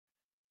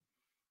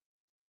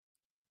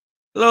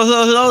Hello,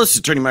 hello, hello. This is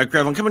Attorney Mike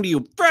Gravel. I'm coming to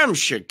you from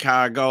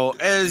Chicago.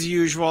 As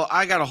usual,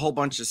 I got a whole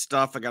bunch of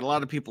stuff. I got a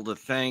lot of people to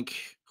thank.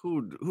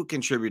 Who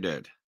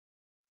contributed?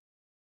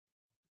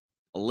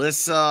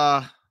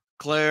 Alyssa,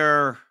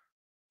 Claire,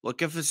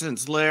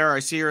 Lokificence, Lair. I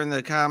see her in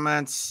the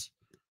comments.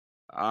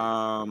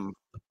 A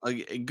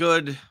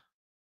good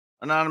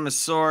anonymous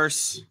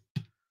source.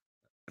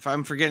 If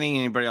I'm forgetting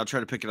anybody, I'll try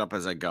to pick it up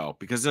as I go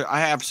because I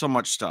have so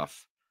much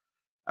stuff.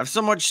 I have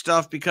so much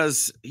stuff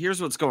because here's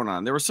what's going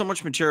on. There was so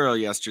much material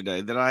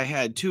yesterday that I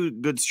had 2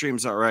 good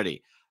streams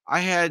already.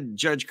 I had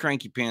Judge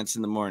Cranky Pants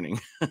in the morning.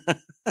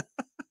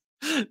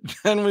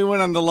 Then we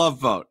went on the Love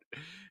Boat.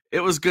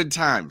 It was good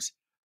times.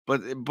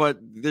 But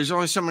there's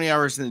only so many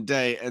hours in the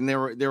day, and there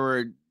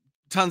were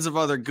tons of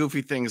other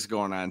goofy things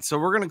going on. So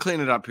we're gonna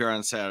clean it up here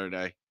on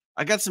Saturday.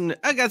 I got some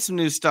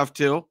new stuff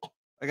too.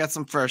 I got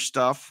some fresh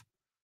stuff.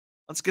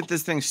 Let's get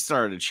this thing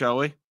started, shall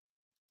we?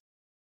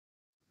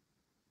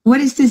 What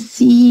is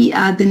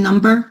the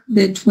number,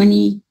 the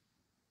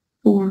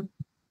 24?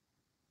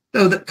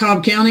 Oh, the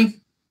Cobb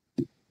County?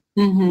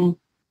 Mm-hmm.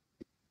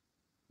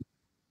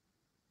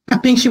 I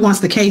think she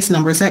wants the case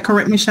number. Is that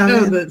correct, Michelle?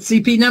 No, the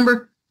CP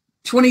number?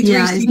 23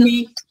 Yeah,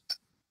 CP.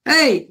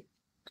 Hey,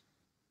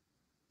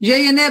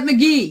 J&F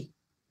McGee,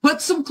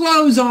 put some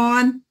clothes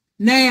on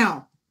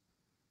now.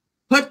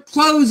 Put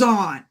clothes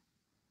on.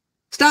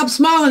 Stop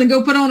smiling and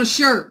go put on a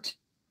shirt.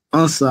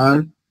 I'm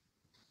sorry.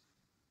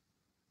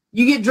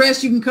 You get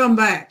dressed, you can come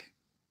back.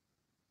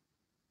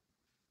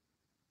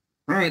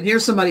 All right,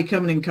 here's somebody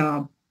coming in,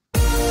 Cobb.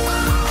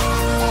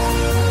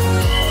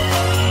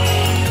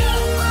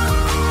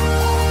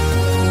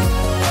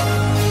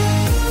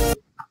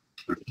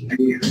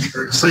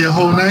 Say your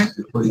whole name?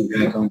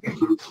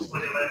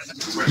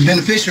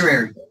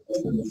 Beneficiary.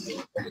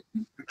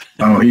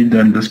 Oh, he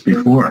done this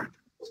before.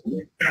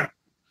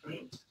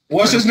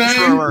 What's his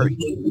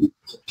name?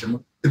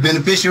 The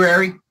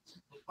beneficiary.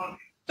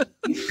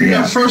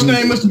 Yeah, first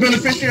name, Mr.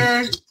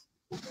 Beneficiary.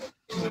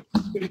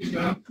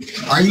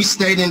 Are you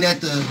stating that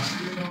the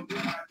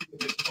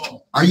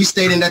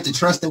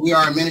trust that we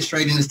are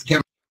administrating is the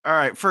Kevin? All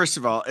right. First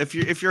of all,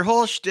 if your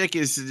whole shtick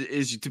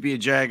is to be a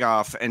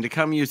jagoff and to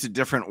come use a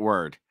different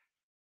word,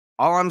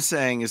 all I'm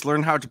saying is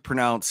learn how to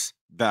pronounce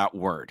that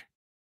word.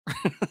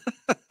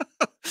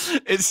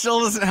 It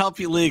still doesn't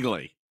help you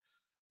legally,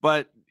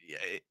 but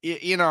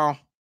you know,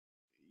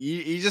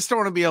 you just don't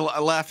want to be a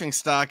laughing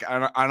stock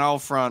on all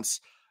fronts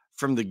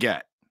from the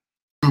get.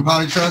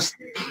 Poly trust.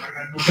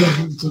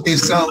 If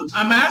so,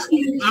 I'm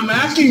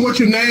asking what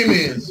your name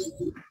is.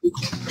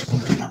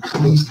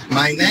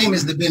 my name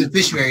is the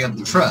beneficiary of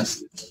the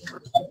trust.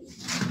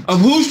 Of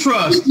whose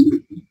trust?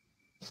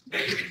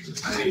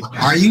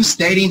 Are you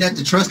stating that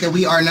the trust that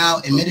we are now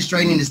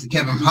administrating is the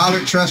Kevin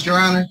Pollard Trust, Your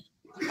Honor?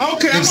 Okay, I'm If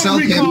gonna so,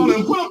 recall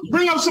Kevin, him.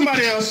 Bring up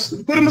somebody else.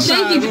 Put him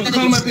aside. We'll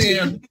call him at the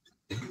end.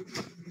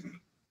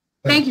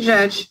 Thank you,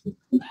 Judge.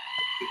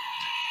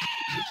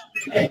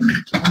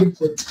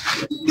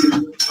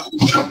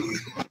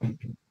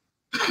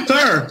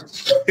 Sir,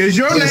 is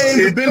your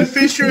name the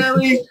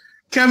beneficiary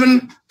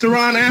Kevin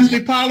Teron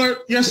Anthony Pollard?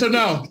 Yes or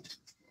no?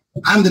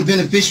 I'm the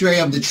beneficiary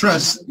of the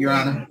trust, Your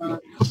Honor.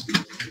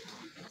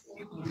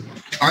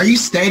 Are you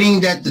stating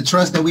that the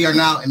trust that we are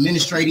now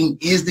administrating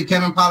is the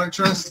Kevin Pollard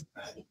Trust?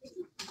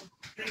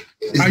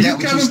 Are you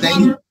Kevin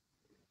Pollard?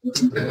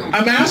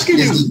 I'm asking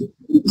you.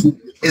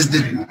 Is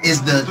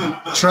the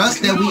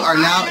trust that we are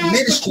now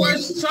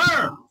administrating?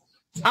 Sir,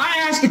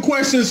 I ask the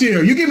questions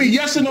here. You give me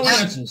yes or no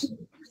answers.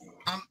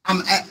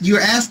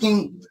 You're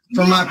asking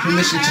for my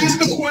permission I ask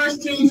the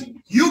questions.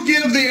 You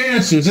give the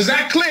answers. Is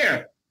that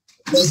clear?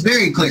 It's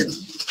very clear.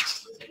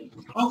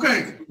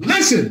 Okay,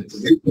 listen.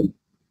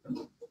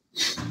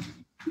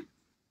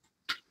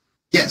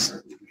 Yes.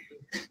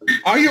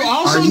 Are you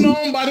also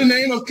known by the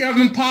name of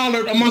Kevin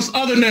Pollard amongst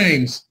other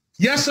names?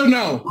 Yes or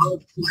no? Are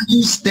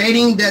you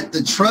stating that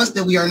the trust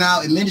that we are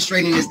now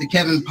administrating is the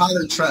Kevin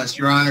Pollard Trust,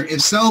 Your Honor?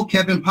 If so,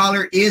 Kevin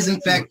Pollard is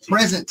in fact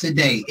present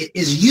today. It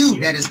is you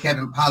that is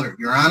Kevin Pollard,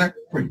 Your Honor.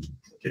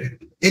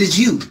 It is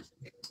you.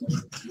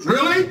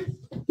 Really?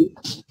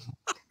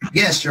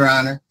 Yes, Your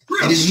Honor.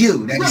 It is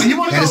you that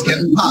is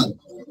Kevin Pollard.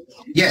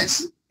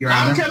 Yes, Your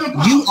Honor.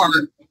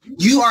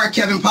 You are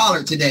Kevin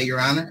Pollard today,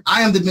 Your Honor.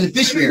 I am the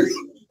beneficiary.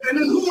 And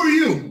then who are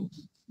you?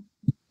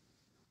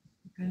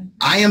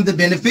 I am the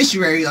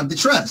beneficiary of the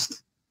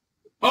trust.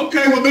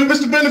 Okay, well,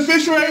 Mr.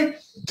 Beneficiary,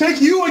 take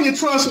you and your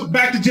trust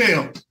back to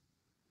jail.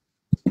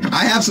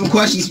 I have some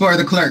questions for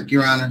the clerk,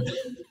 Your Honor.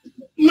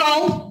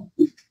 No.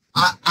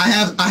 I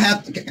have.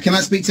 Can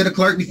I speak to the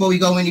clerk before we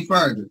go any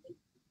further?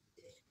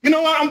 You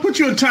know what? I'm gonna put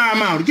you in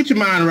timeout. Get your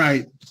mind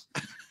right.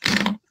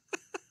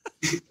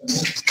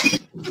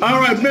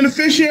 All right,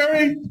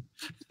 beneficiary.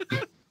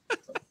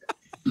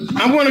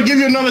 I'm going to give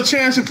you another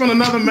chance in front of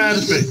another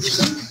magistrate.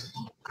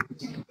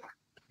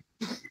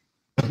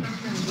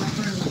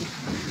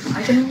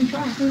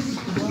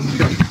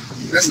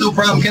 That's no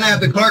problem. Can I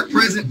have the clerk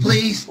present,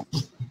 please?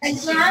 Hey,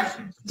 sir,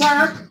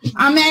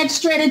 I'm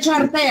Magistrate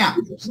Chartea.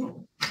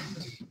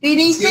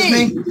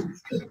 DDC.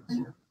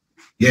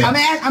 Yeah.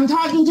 I'm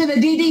talking to the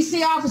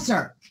DDC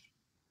officer.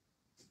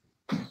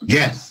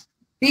 Yes.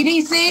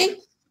 BDC?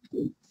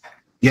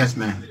 Yes,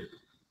 ma'am.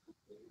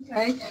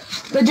 Okay.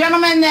 The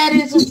gentleman that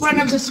is in front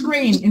of the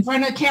screen, in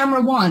front of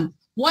camera 1,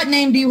 what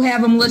name do you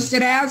have him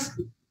listed as?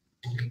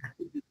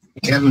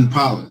 Kevin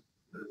Pollard.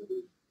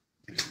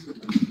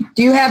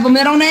 Do you have a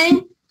middle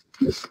name?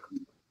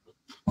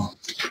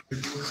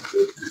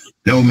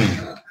 No,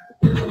 ma'am.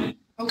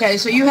 Okay,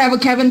 so you have a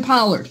Kevin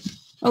Pollard.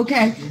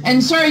 Okay,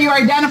 and sir, you're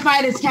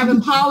identified as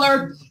Kevin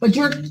Pollard, but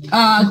you're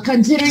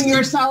considering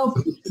yourself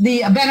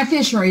the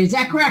beneficiary. Is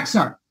that correct,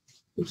 sir?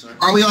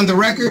 Are we on the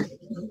record?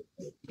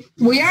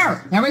 We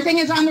are. Everything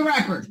is on the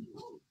record.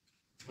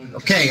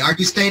 Okay, are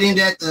you stating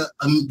that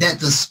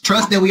the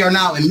trust that we are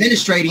now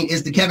administrating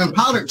is the Kevin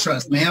Pollard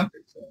Trust, ma'am?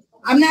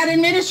 I'm not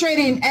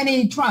administrating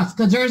any trust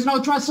because there is no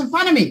trust in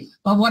front of me.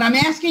 But what I'm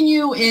asking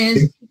you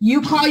is,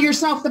 you call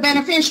yourself the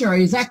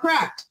beneficiary. Is that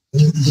correct?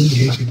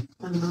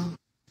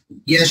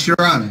 Yes, Your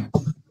Honor.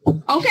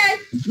 Okay,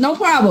 no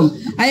problem.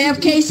 I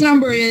have case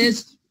number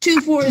is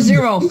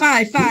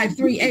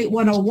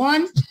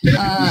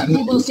 240-5538101.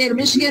 People of the state of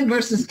Michigan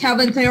versus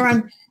Kevin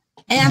Theron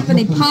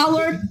Anthony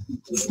Pollard.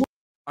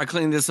 I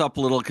cleaned this up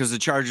a little because the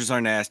charges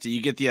are nasty.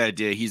 You get the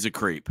idea. He's a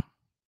creep,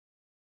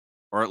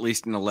 or at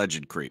least an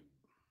alleged creep.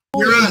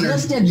 Your Honor,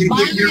 listed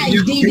by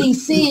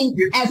DDC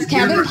as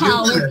Kevin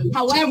Pollard.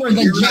 However,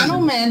 the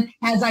gentleman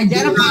has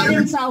identified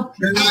himself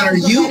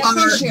as the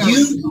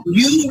beneficiary.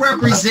 You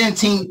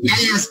representing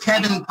as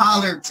Kevin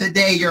Pollard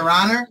today, Your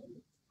Honor.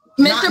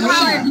 Mr.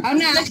 Pollard, I'm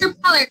not. Mr.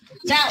 Pollard,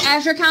 now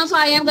as your counsel,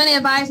 I am going to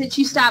advise that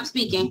you stop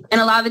speaking and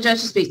allow the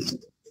judge to speak.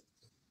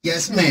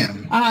 Yes,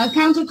 ma'am.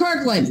 Counsel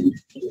Kirkland.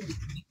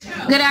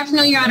 Good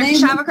afternoon, Your Honor.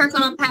 Shava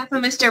Kirkland on behalf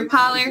of Mr.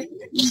 Pollard,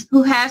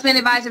 who has been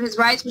advised of his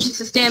rights, which is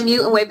to stand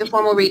mute and waive the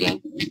formal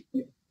reading.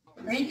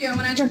 Thank you. I'm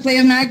going to enter plea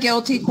of not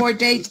guilty. Court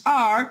dates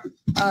are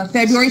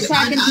February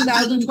 2nd,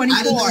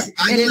 2024.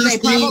 It is a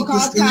probable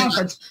cause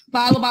conference,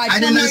 followed by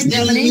preliminary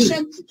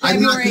examination,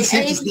 February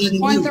 8th,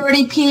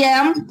 1:30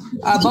 p.m.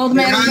 Both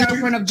matters are in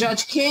front of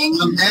Judge King.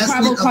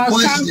 Probable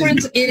cause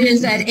conference, it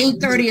is at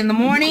 8:30 in the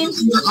morning.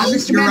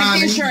 Mr.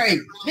 Beneficiary,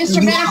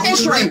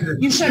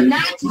 you should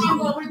not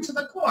come over to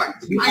the court.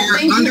 I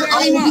thank you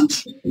very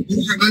much.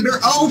 You are under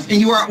oath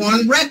and you are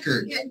on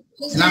record.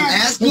 And I'm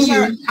asking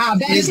you, I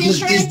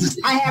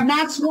have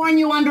not sworn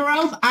you under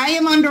oath. I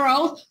am under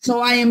oath,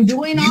 so I am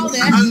doing all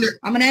this.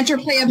 I'm going to enter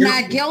plea of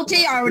not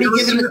guilty. I already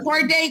given the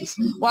court dates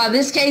while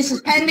this case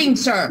is pending,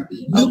 sir.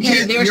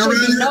 Okay, there should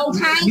be no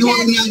contact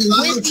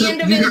with the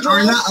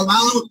individual.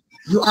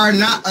 You are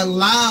not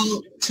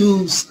allowed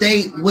to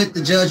state what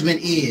the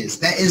judgment is.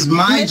 That is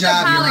my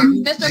job.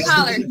 Mr.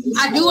 Pollard,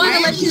 I do want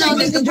to let you know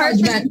that the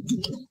judgment.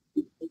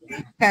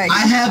 Okay.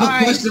 I have a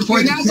question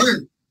for the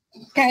clerk.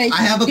 Okay. I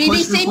have a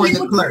question for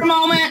the clerk. A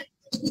moment.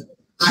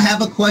 I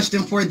have a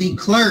question for the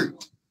clerk.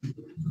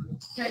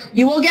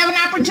 You will give an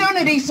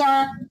opportunity,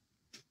 sir.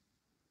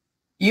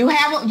 You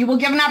will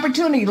give an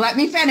opportunity. Let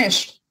me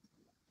finish.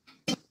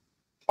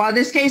 While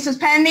this case is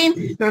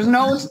pending, there's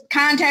no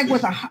contact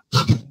with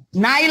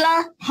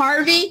Nyla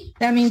Harvey.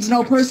 That means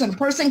no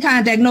person-to-person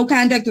contact, no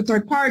contact with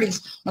third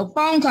parties, no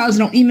phone calls,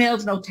 no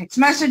emails, no text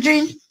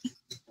messaging.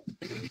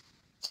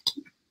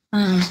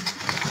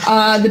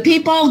 The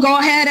people, go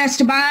ahead,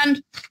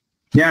 Esteban.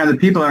 Yeah, the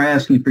people are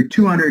asking for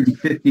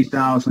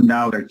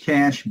 $250,000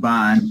 cash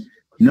bond,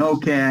 no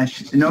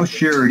cash, no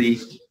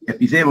surety. If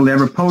he's able to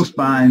ever post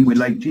bond, we'd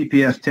like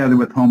GPS tether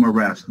with home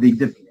arrest. The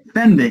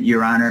defendant,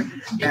 Your Honor,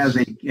 has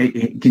a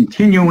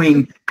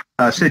continuing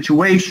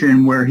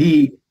situation where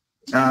he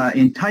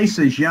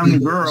entices young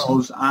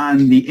girls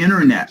on the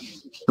internet.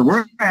 So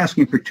we're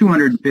asking for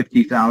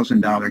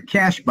 $250,000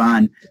 cash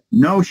bond,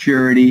 no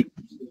surety,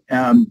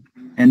 and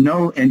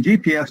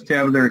GPS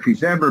tether if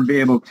he's ever be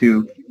able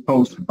to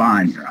post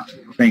bond, Your Honor.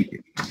 Thank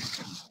you.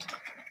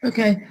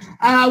 Okay.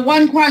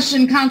 One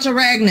question, Counsel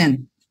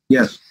Ragnan.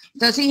 Yes.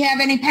 Does he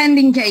have any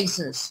pending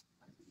cases?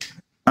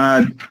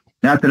 Not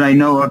that I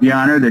know of, Your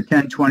Honor. The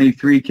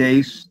 1023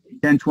 case,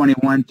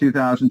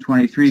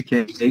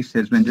 1021-2023 case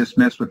has been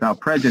dismissed without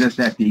prejudice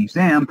at the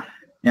exam,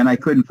 and I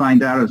couldn't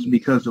find out if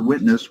the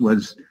witness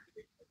was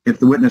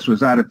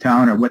out of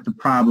town or what the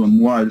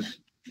problem was.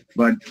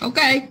 But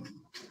okay.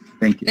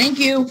 Thank you. Thank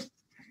you.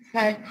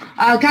 Okay.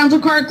 Counsel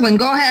Kirkland,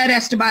 go ahead,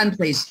 Esteban,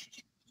 please.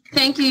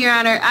 Thank you, Your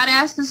Honor. I'd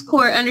ask this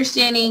court,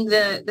 understanding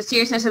the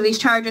seriousness of these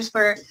charges,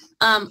 for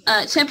a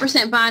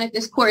 10% bond if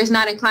this court is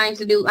not inclined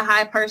to do a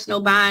high personal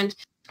bond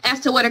as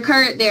to what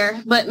occurred there.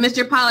 But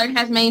Mr. Pollard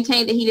has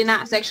maintained that he did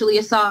not sexually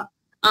assault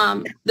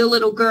the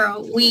little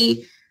girl.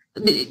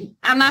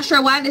 I'm not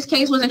sure why this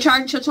case wasn't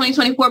charged until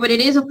 2024, but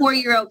it is a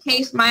 4-year-old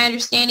case. My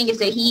understanding is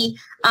that he,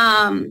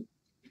 I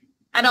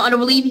don't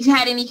believe he's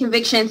had any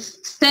convictions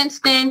since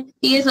then.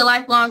 He is a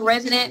lifelong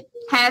resident,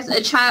 has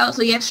a child,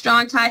 so he has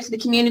strong ties to the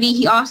community.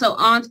 He also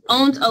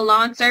owns a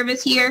lawn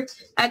service here.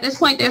 At this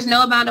point, there's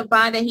no amount of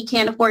bond that he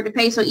can't afford to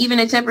pay, so even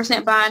a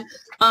 10% bond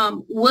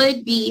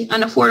would be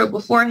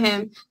unaffordable for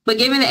him. But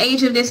given the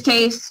age of this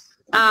case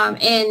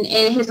and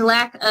his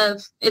lack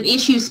of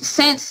issues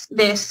since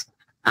this,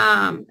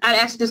 I'd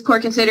ask this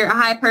court consider a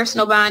high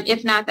personal bond,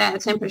 if not that, a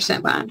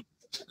 10% bond.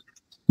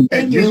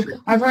 Thank you.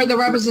 I've heard the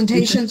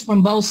representations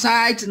from both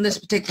sides in this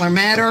particular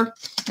matter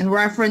in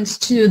reference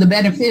to the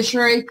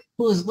beneficiary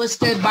who is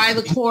listed by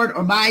the court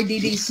or by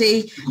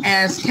DDC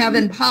as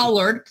Kevin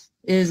Pollard,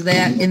 is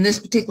that in this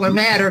particular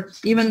matter,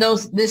 even though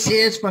this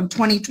is from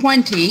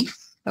 2020,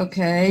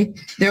 okay,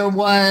 there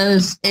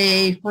was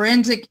a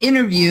forensic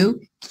interview.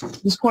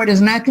 This court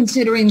is not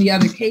considering the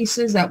other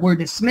cases that were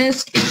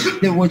dismissed.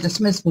 They were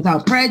dismissed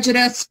without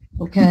prejudice,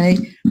 okay?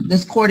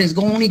 This court is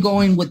only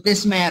going with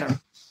this matter.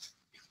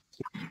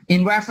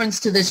 In reference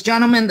to this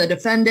gentleman, the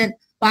defendant,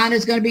 bond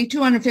is going to be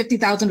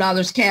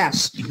 $250,000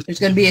 cash. There's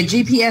going to be a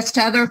GPS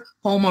tether,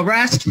 home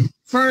arrest.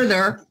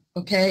 Further,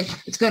 okay,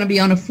 it's going to be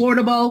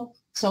unaffordable.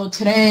 So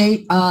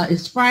today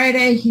is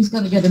Friday. He's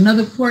going to get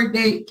another court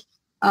date.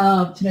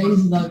 Today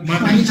is the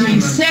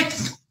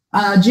 26th,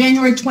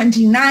 January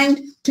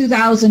 29th,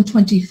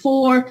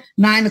 2024,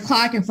 9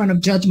 o'clock in front of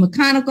Judge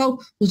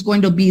McConicle, who's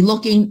going to be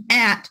looking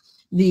at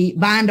the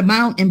bond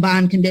amount and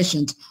bond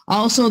conditions.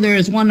 Also, there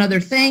is one other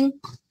thing.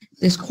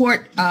 This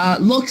court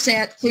looks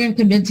at clear and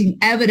convincing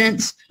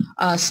evidence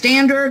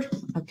standard,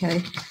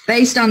 okay,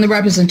 based on the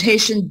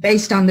representation,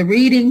 based on the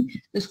reading.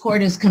 This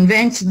court is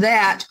convinced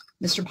that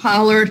Mr.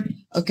 Pollard,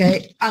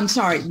 okay, I'm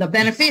sorry, the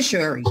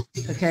beneficiary,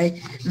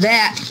 okay,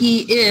 that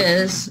he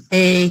is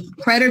a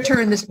creditor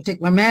in this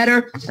particular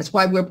matter. That's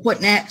why we're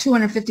putting at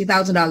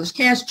 $250,000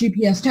 cash,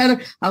 GPS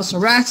tether, house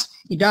arrest.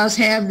 He does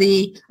have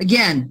the,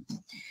 again,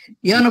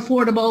 the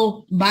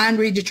unaffordable bond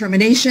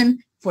redetermination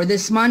for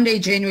this Monday,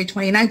 January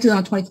 29,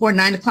 2024,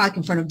 9 o'clock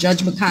in front of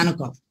Judge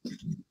McConicle.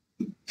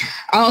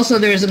 Also,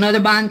 there's another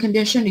bond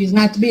condition. He's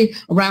not to be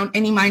around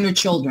any minor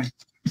children.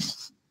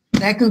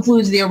 That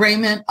concludes the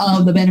arraignment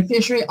of the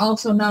beneficiary,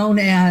 also known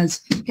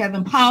as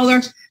Kevin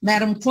Pollard.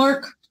 Madam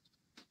Clerk.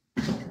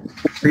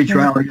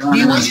 Pretrial, Your Do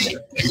you Honor. wish to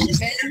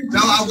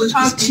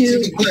talk to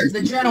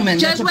the gentleman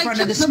that's in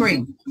front of the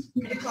screen?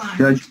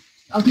 Judge.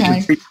 Okay.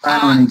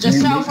 Pretrial and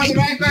Just so examination. for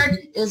the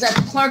record, is that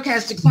the clerk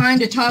has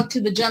declined to talk to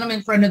the gentleman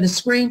in front of the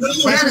screen.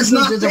 That is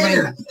not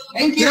fair.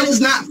 Thank you. That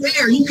is not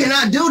fair. You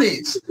cannot do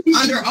this.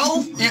 Under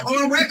oath and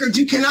on record,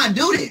 you cannot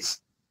do this.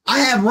 I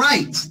have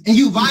rights, and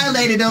you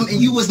violated them, and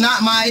you was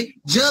not my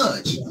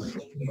judge.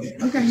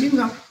 Okay, you can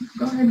go.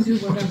 Go ahead and do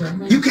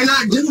whatever. You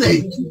cannot do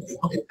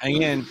that.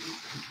 Hang in.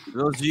 For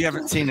those of you who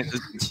haven't seen it,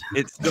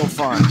 it's still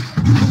fun.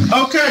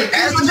 Okay.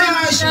 As the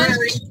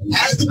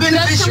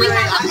beneficiary,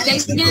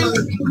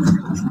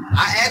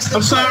 I asked.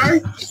 I'm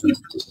sorry.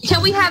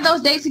 Can we have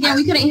those dates again?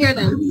 We couldn't hear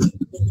them.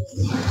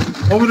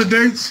 Over the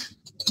dates.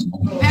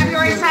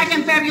 February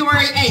 2nd,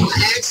 February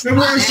 8th.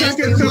 February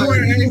 2nd,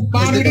 February 8th.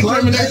 Bond The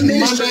clerk determination Monday.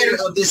 administrator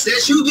of this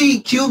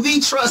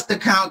QV trust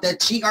account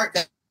that she are.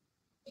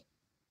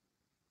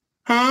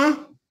 Huh?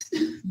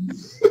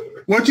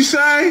 What you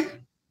say?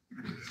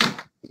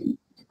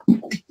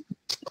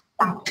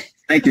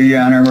 Thank you,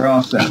 Your Honor. We're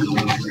all set.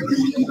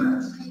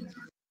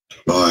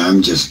 Boy,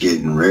 I'm just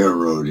getting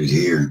railroaded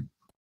here.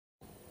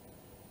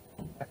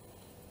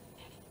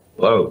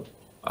 Hello.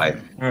 Hi.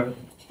 Hi,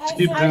 Oh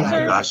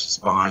my gosh, it's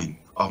fine.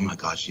 Oh my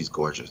gosh, she's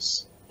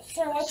gorgeous.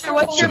 Sir,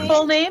 what's your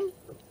full name?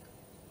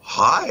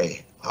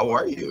 Hi. How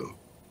are you?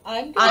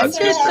 I'm good,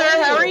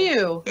 sir. How are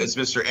you? It's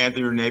Mr.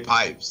 Anthony Renee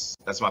Pipes.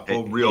 That's my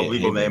full real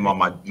legal name on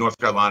my North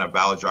Carolina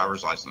valid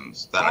driver's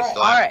license that I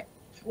still have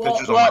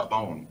pictures on my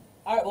phone.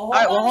 All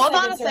right, well, hold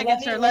on a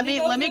second, sir. Let me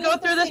go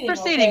through this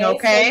proceeding,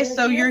 okay?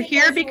 So you're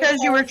here because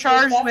you were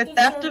charged with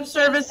theft of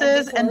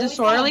services and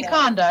disorderly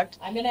conduct.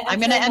 I'm going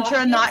to enter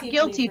a not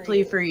guilty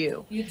plea for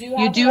you.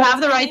 You do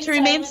have the right to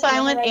remain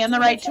silent and the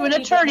right to an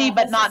attorney,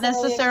 but not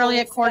necessarily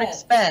at court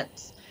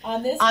expense.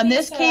 On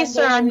this case,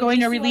 sir, I'm going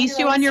to release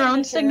you on your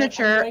own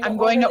signature. I'm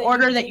going to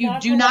order that you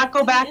do not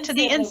go back to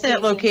the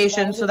incident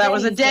location. So that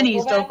was a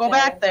Denny's. Don't go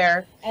back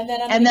there. And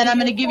then I'm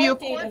going to give you a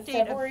court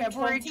date of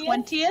February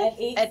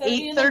 20th at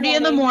 8:30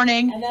 in the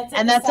morning,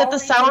 and that's at the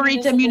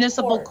Sahuarita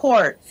Municipal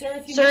Court.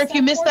 Sir, if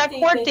you miss that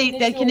court date,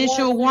 they can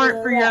issue a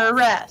warrant for your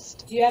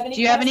arrest. Do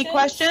you have any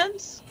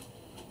questions?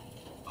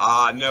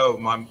 No,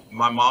 my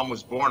mom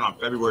was born on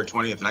February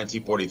 20th,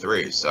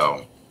 1943,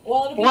 so.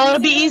 Well, Well,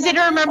 it'll be easy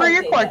to remember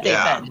your court date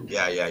then.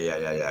 Yeah.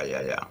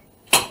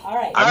 All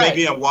right. I may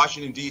be in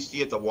Washington,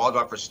 D.C. at the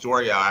Waldorf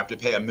Astoria. I have to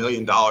pay $1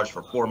 million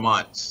for 4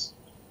 months.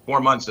 4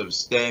 months of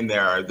staying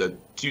there, the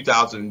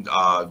 2,000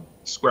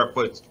 square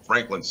foot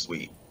Franklin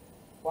suite.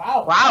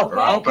 Wow.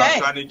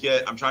 Okay.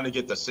 I'm trying to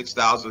get the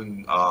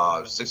 6,000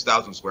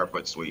 square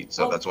foot suite.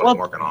 So that's what I'm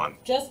working on.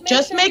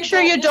 Just make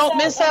sure you don't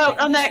miss out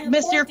on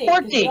miss your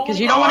court date because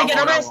you don't want to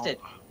get arrested.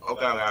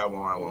 Okay, I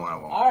won't.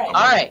 All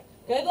right.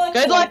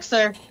 Good luck,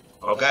 sir.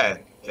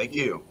 Okay. Thank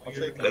you.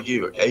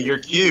 Hey, you're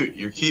cute.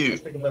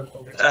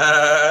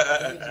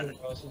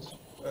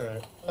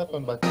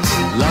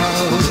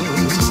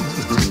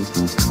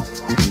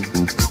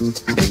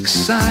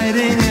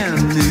 Exciting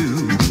and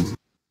new.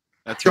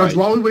 That's Judge, right.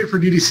 while we wait for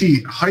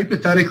DDC,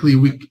 hypothetically,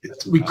 we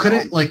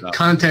couldn't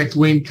contact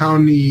Wayne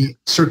County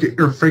Circuit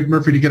or Frank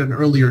Murphy to get an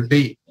earlier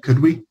date, could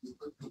we?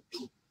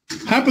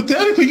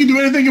 Hypothetically, you can do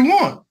anything you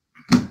want,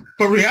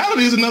 but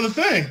reality is another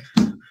thing.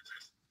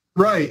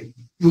 Right.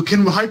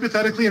 can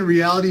hypothetically in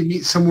reality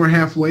meet somewhere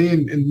halfway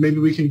and maybe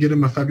we can get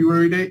him a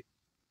February date?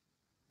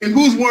 In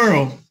whose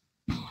world?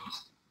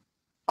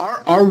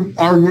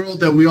 Our world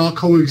that we all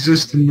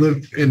coexist and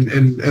live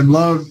and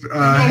love. You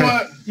know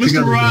what,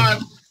 Mr.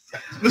 Rod?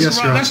 Mr. Yes,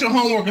 Rod, that's your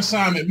homework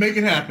assignment. Make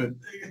it happen.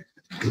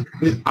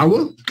 I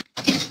will.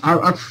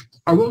 I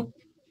will.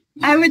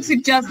 I would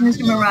suggest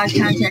Mr. Murad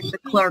contact the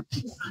clerk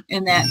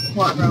in that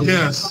courtroom.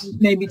 Yes.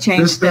 Maybe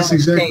change That's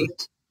exactly.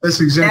 date. That's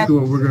exactly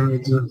what we're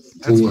going to do.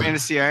 That's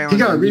Fantasy Island. He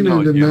got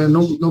remanded, man.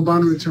 No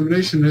bond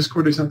determination. His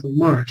court date's not until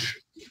March.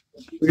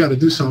 We got to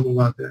do something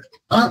about that.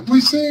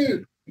 We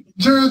said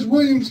Judge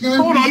Williams.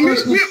 Hold on,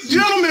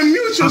 gentlemen,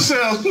 mute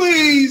yourselves,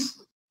 please.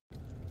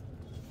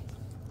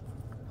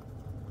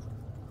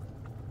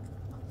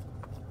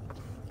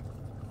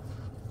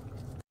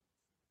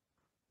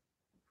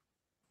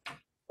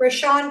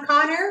 Rashawn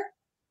Connor.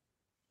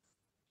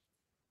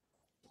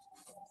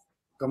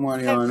 Good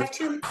morning, Your Honor.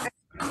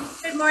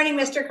 Good morning,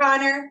 Mr.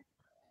 Connor.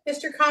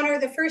 Mr. Connor,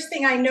 the first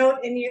thing I note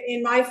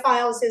in my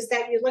files is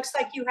that it looks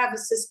like you have a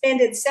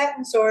suspended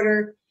sentence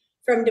order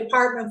from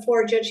Department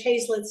 4 Judge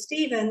Hazlett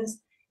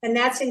Stevens, and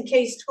that's in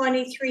case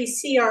 23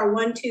 CR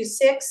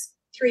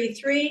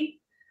 12633.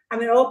 I'm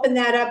going to open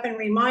that up and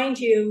remind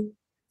you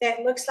that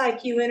it looks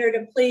like you entered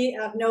a plea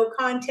of no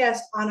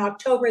contest on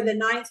October the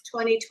 9th,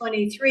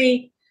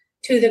 2023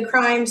 to the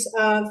crimes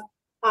of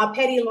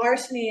petty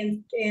larceny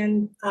and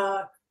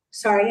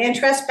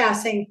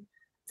trespassing.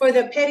 For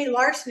the petty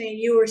larceny,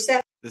 you were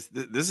set.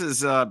 This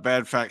is a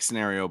bad fact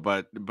scenario,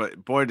 but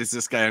boy, does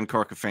this guy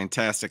uncork a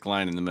fantastic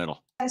line in the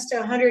middle. To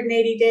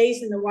 180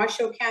 days in the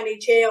Washoe County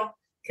Jail,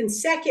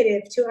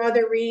 consecutive to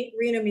other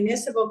Reno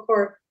Municipal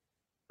Court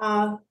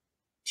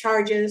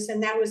charges,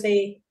 and that was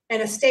a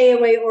stay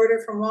away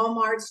order from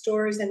Walmart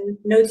stores and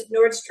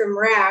Nordstrom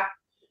Rack.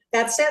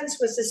 That sentence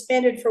was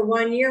suspended for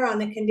 1 year on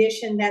the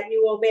condition that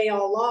you obey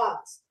all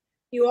laws.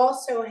 You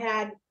also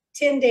had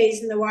 10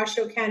 days in the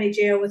Washoe County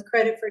Jail with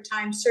credit for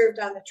time served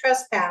on the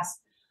trespass.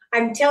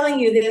 I'm telling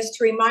you this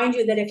to remind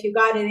you that if you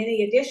got in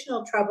any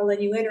additional trouble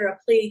and you enter a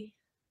plea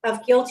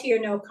of guilty or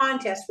no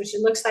contest, which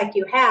it looks like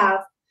you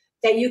have,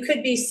 that you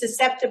could be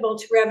susceptible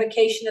to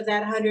revocation of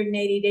that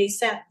 180-day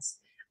sentence.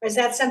 Is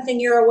that something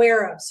you're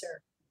aware of,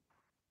 sir?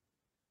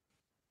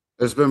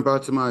 It's been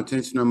brought to my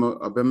attention.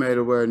 I've been made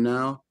aware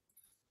now.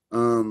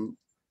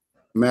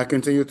 May I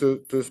continue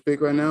to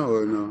speak right now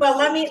or no? Well,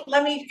 let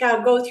me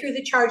go through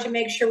the charge and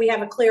make sure we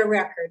have a clear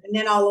record, and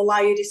then I'll allow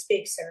you to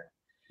speak, sir.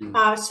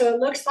 So it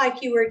looks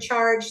like you were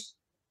charged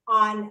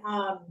on,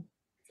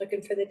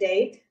 looking for the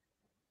date.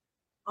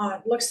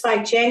 It looks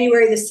like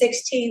January the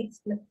 16th,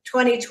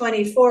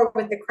 2024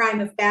 with the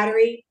crime of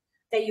battery,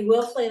 that you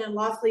willfully and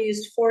unlawfully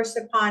used force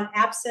upon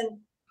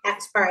Aspen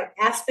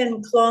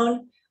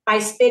Clone by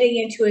spitting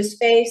into his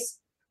face,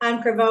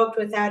 unprovoked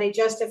without a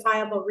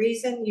justifiable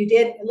reason. You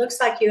did, it looks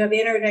like you have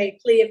entered a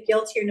plea of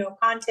guilty or no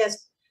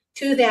contest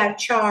to that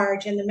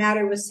charge, and the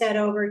matter was set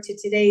over to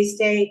today's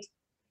date.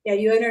 Yeah,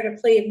 you entered a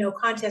plea of no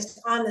contest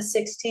on the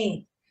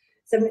 16th.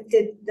 So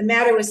the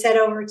matter was set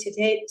over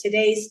to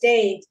today's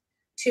date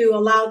to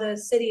allow the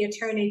city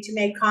attorney to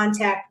make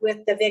contact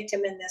with the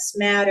victim in this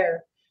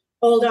matter.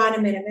 Hold on a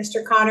minute,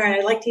 Mr. Connor, and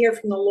I'd like to hear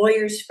from the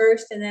lawyers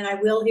first, and then I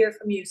will hear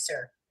from you,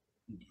 sir.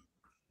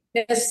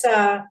 Ms.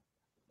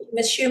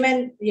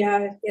 Schuman,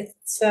 yeah,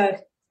 it's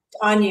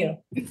on you.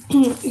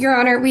 Your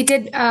Honor, we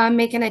did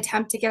make an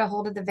attempt to get a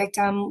hold of the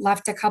victim,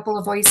 left a couple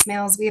of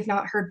voicemails. We have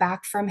not heard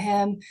back from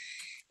him.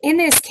 In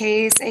this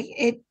case,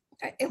 it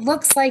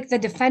looks like the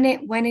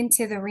defendant went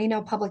into the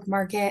Reno public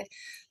market,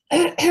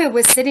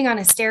 was sitting on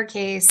a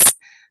staircase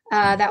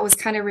that was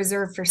kind of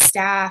reserved for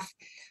staff.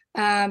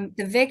 The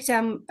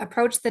victim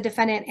approached the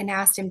defendant and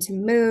asked him to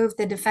move.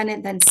 The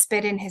defendant then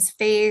spit in his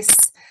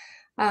face.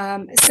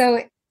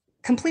 So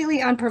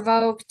completely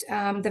unprovoked.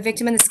 The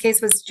victim in this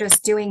case was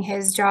just doing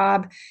his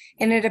job,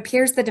 and it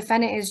appears the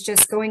defendant is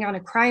just going on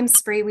a crime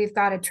spree. We've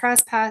got a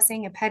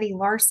trespassing, a petty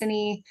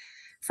larceny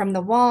from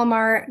the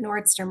Walmart,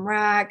 Nordstrom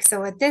Rack.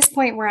 So at this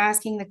point, we're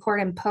asking the court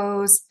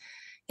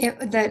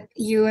that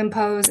you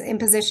impose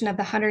imposition of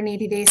the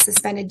 180-day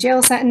suspended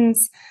jail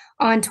sentence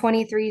on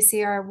 23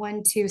 CR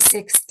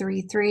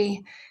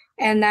 12633,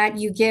 and that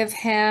you give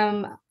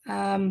him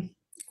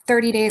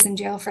 30 days in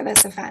jail for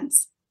this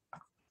offense.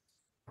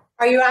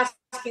 Are you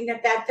asking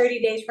that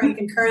 30 days run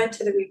concurrent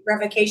to the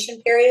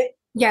revocation period?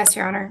 Yes,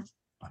 Your Honor.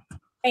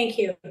 Thank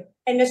you.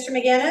 And Mr.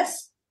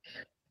 McGinnis?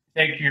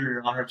 Thank you,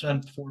 Your Honor. It's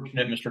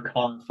unfortunate Mr.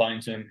 Connor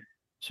finds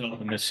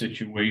himself in this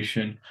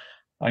situation.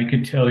 I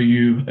can tell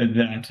you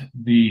that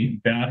the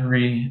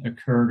battery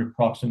occurred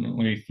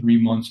approximately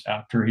 3 months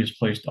after he was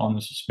placed on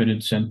the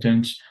suspended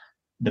sentence.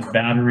 The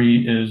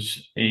battery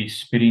is a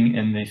spitting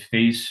in the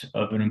face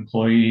of an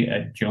employee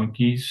at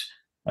Junkies.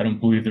 I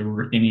don't believe there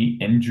were any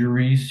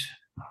injuries.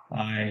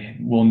 I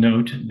will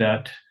note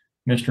that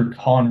Mr.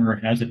 Connor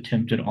has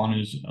attempted on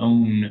his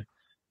own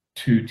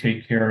to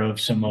take care of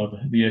some of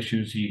the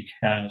issues he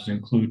has,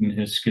 including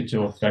his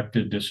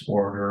schizoaffective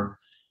disorder.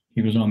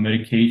 He was on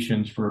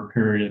medications for a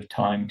period of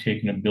time,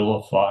 taking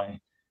Abilify,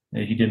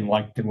 He didn't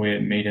like the way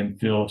it made him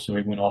feel, so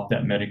he went off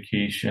that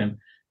medication.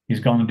 He's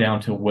gone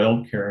down to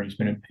well care. He's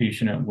been a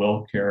patient at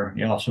well care.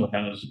 He also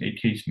has a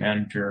case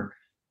manager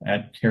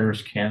at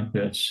CARES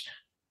campus.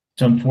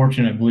 It's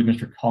unfortunate. I believe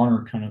Mr.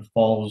 Connor kind of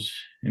falls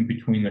in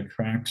between the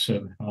cracks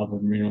of how the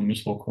Reno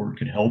Municipal Court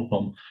could help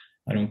him.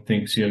 I don't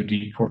think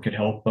COD Court could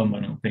help him. I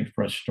don't think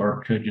Fresh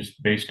Start could,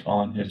 just based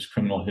on his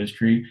criminal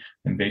history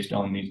and based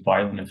on these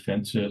violent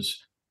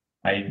offenses.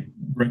 I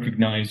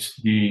recognize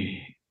the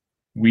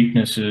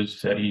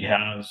weaknesses that he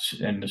has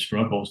and the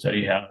struggles that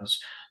he has.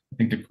 I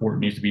think the court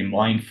needs to be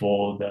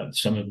mindful that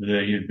some of the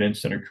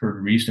events that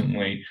occurred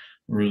recently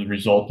were the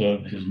result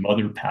of his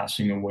mother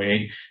passing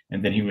away,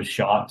 and then he was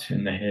shot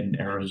in the head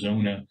in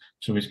Arizona.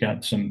 So he's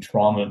got some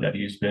trauma that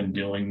he's been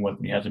dealing with,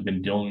 and he hasn't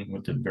been dealing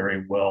with it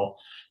very well.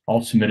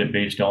 I'll submit it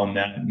based on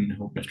that and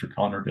hope Mr.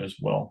 Connor does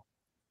well.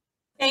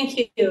 Thank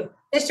you.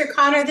 Mr.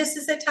 Connor, this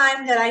is the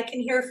time that I can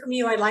hear from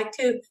you. I'd like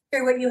to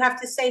hear what you have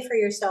to say for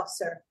yourself,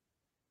 sir.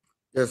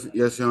 Yes,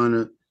 Your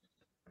Honor.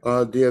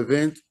 The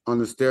event on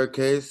the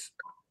staircase,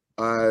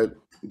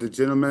 the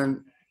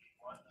gentleman,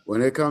 when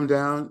they come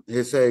down,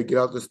 he said, "Get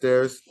off the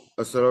stairs."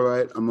 I said, "All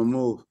right, I'm gonna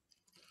move."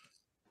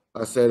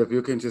 I said, "If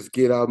you can just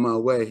get out of my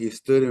way." He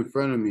stood in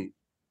front of me.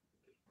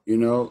 You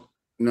know,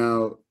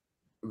 now,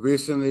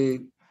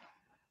 recently,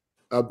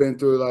 I've been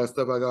through a lot of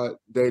stuff.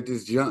 They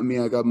just jumped me.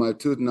 I got my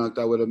tooth knocked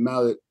out with a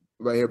mallet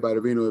right here by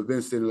the Reno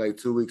Event Center like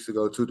 3 weeks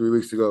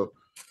ago,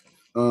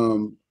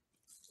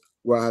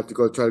 where I had to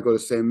try to go to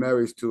St.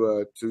 Mary's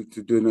to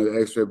do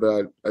another x-ray,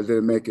 but I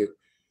didn't make it.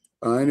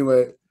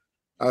 Anyway,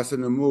 I said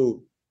to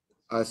move.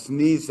 I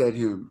sneezed at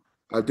him.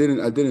 I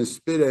didn't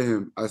spit at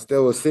him. I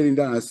still was sitting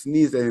down. I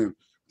sneezed at him.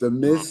 The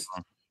mist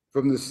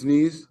from the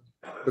sneeze,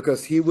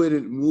 because he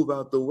wouldn't move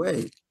out the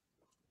way.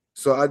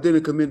 So I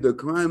didn't commit the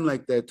crime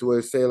like that to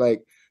where say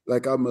like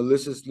I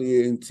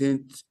maliciously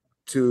intent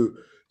to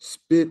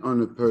spit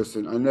on a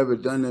person. I never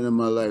done that in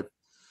my life.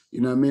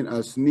 You know what I mean?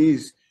 I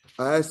sneezed.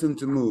 I asked him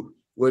to move.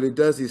 What he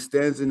does, he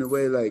stands in the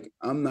way like,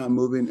 "I'm not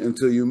moving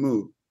until you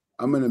move.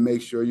 I'm gonna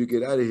make sure you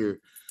get out of here."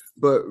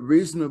 But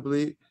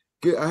reasonably,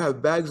 I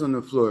have bags on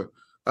the floor.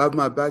 I have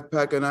my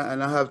backpack and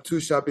I have 2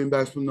 shopping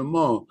bags from the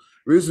mall.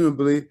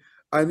 Reasonably,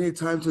 I need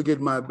time to get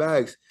my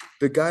bags.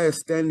 The guy is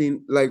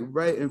standing like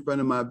right in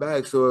front of my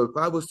bag. So if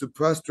I was to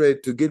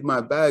prostrate to get my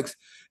bags,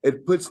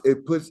 it puts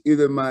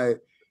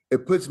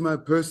my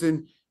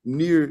person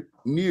near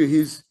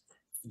his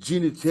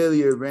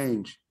genitalia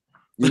range,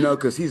 you know,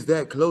 because he's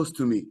that close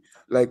to me.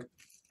 Like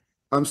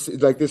I'm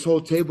like this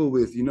whole table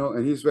width, you know,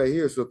 and he's right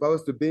here. So if I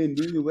was to bend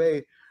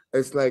anyway,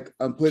 it's like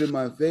I'm putting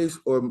my face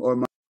or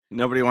my.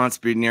 Nobody wants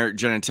to be near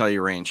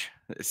genitalia range.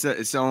 It's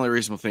the only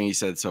reasonable thing he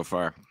said so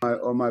far.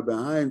 Or my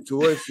behind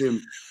towards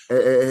him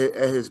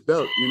at his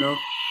belt, you know,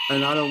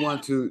 and I don't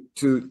want to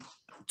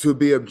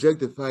be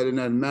objectified in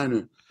that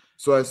manner.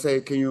 So I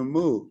say, "Can you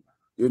move?"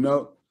 You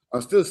know,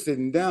 I'm still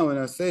sitting down when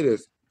I say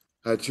this.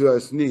 I try to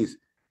sneeze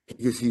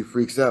because he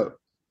freaks out.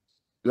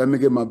 Let me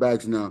get my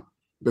bags now,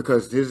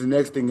 because here's the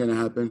next thing gonna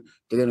happen.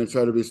 They're gonna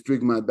try to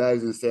restrict my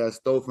bags and say I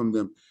stole from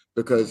them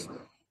because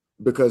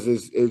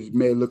it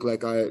may look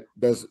like on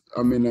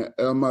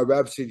my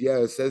rap sheet, yeah,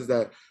 it says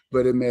that,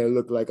 but it may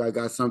look like I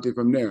got something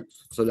from there.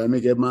 So let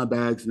me get my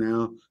bags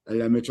now and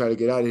let me try to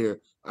get out of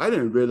here. I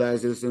didn't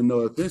realize this, and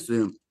no offense to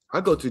him. I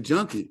go to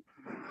Junkie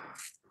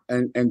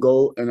and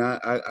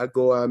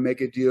I make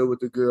a deal with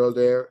the girl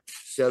there,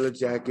 sell a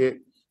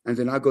jacket, and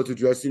then I go to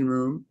dressing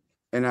room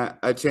and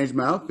I change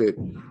my outfit.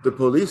 The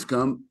police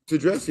come to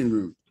dressing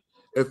room.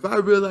 If I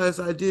realized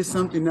I did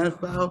something that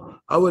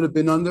foul, I would have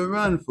been on the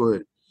run for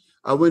it.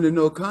 I went to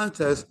no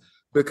contest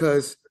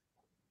because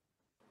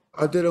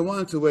I didn't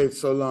want to wait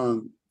so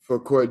long for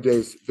court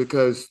dates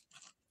because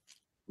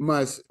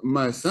my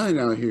son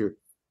out here.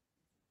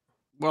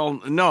 Well,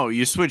 no,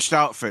 you switched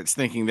outfits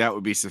thinking that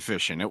would be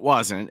sufficient. It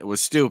wasn't. It was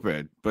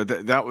stupid, but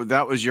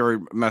that was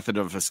your method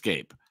of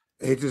escape.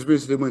 He just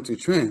recently went to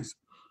trans.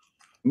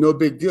 No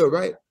big deal,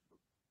 right?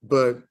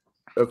 But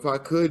if I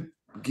could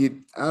get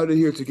out of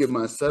here to get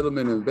my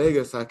settlement in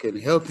Vegas, I can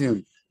help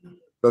him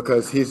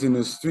because he's in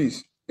the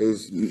streets.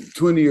 He's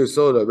 20 years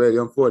old already.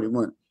 I'm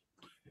 41.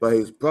 But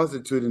he's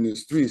prostituting the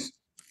streets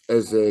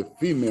as a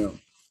female.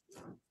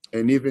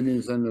 And even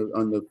he's on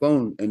the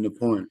phone and the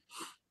porn.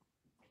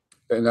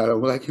 And I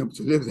don't like him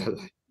to live that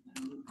life.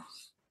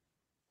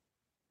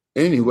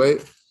 Anyway,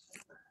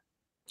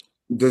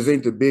 this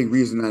ain't the big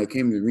reason I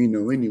came to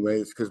Reno anyway.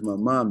 It's because my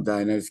mom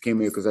died and I just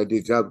came here because I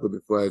did job good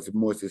before I was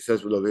more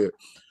successful over here.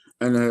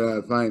 And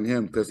I find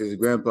him because his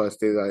grandpa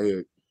stays out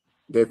here.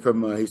 They're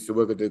from, he used to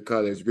work at the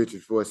college,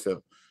 Richard Forsyth.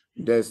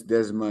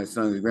 That's my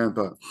son's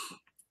grandpa.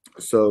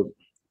 So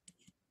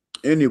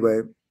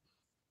anyway,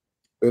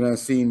 when I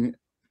seen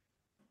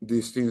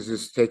these things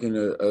just taking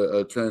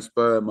a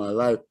transpire in my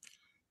life,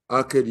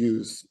 I could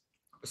use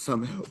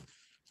some help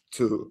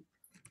too,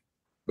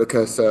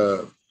 because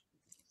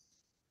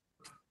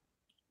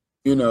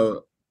you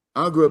know,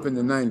 I grew up in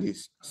the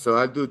 90s, so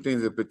I do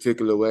things a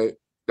particular way.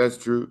 That's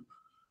true.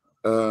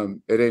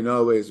 It ain't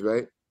always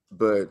right,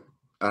 but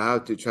I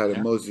have to try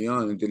to mosey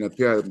on, and then up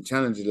here I can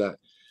challenge a lot.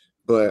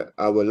 but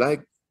I would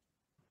like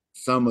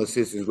some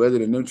assistance rather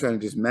than them trying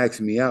to just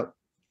max me out,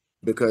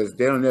 because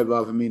they don't ever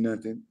offer me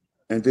nothing.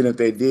 And then if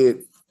they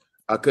did,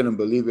 I couldn't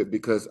believe it,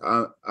 because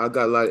I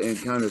got a lot of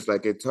encounters.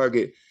 Like at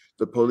Target,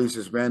 the police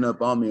just ran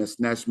up on me and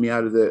snatched me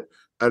out of the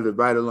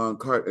ride-along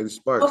cart and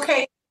sparks.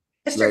 Okay,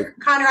 Mr.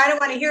 Connor, I don't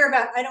want to hear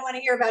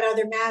about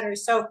other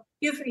matters. So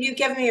you've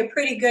given me a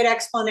pretty good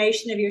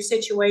explanation of your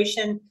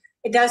situation.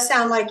 It does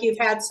sound like you've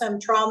had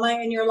some trauma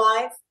in your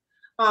life.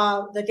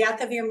 The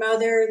death of your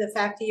mother, the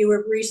fact that you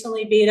were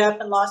recently beat up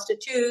and lost a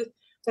tooth,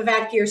 the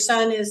fact your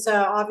son is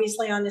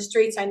obviously on the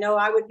streets. I know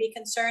I would be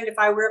concerned if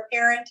I were a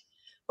parent.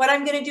 What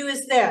I'm going to do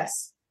is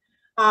this.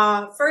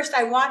 First,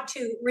 I want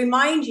to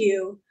remind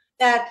you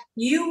that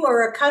you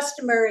are a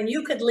customer and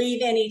you could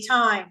leave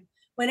anytime.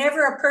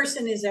 Whenever a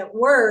person is at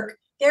work,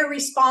 they're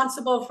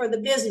responsible for the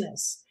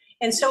business.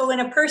 And so when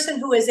a person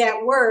who is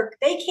at work,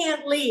 they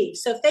can't leave.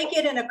 So if they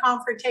get in a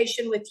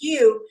confrontation with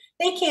you,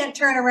 they can't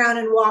turn around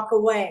and walk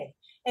away.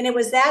 And it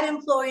was that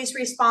employee's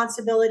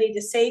responsibility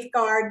to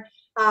safeguard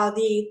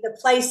the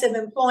place of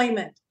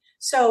employment.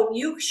 So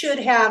you should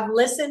have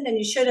listened, and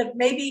you should have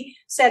maybe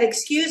said,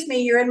 excuse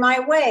me, you're in my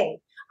way.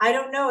 I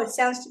don't know. It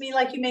sounds to me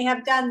like you may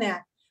have done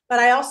that. But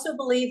I also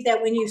believe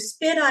that when you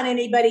spit on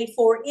anybody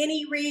for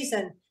any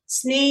reason,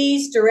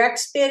 sneeze, direct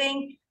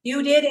spitting,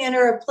 you did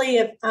enter a plea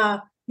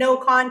of no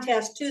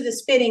contest to the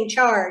spitting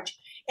charge.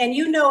 And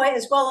you know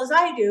as well as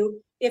I do,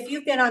 if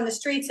you've been on the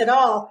streets at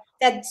all,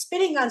 that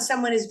spitting on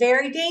someone is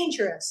very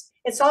dangerous.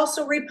 It's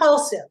also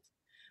repulsive.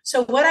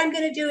 So what I'm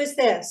going to do is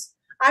this.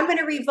 I'm going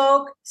to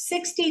revoke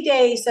 60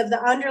 days of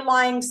the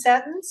underlying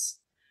sentence.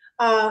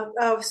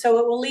 So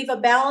it will leave a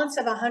balance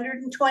of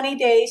 120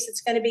 days.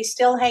 It's going to be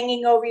still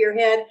hanging over your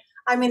head.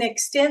 I'm going to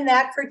extend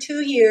that for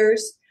 2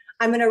 years.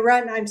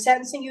 I'm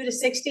sentencing you to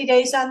 60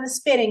 days on the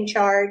spitting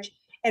charge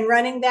and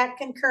running that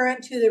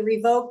concurrent to the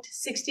revoked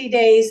 60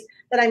 days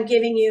that I'm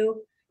giving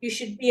you. You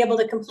should be able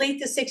to complete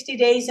the 60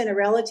 days in a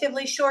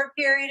relatively short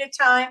period of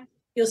time.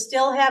 You'll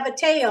still have a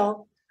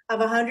tail of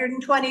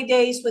 120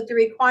 days with the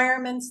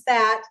requirements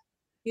that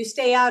you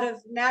stay out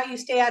of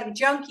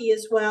junkie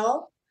as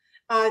well,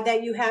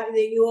 that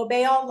you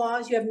obey all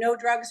laws, you have no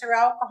drugs or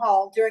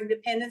alcohol during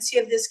the pendency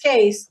of this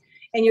case,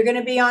 and you're going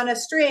to be on a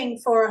string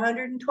for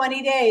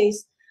 120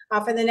 days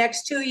for the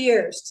next 2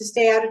 years to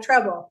stay out of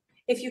trouble.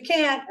 If you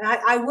can't,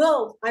 I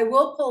will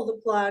pull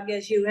the plug,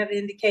 as you have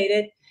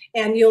indicated,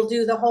 and you'll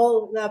do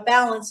the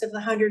balance of the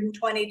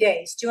 120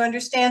 days. Do you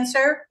understand,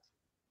 sir?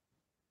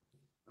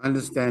 I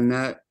understand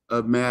that.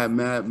 May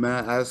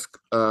I ask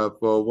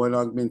for one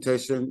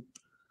augmentation?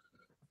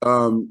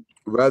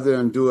 Rather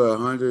than do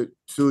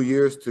 102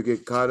 years to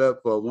get caught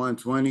up for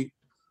 120,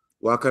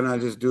 why can't I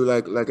just do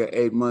like an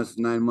 8 months,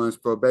 9 months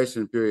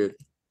probation period,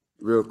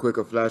 real quick,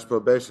 a flash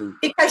probation?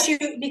 Because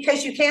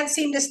you can't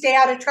seem to stay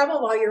out of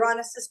trouble while you're on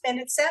a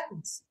suspended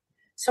sentence.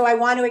 So I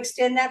want to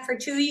extend that for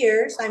 2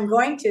 years. I'm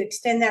going to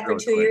extend that for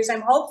 2 years.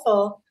 I'm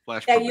hopeful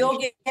that you'll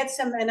get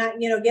some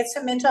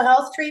mental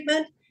health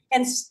treatment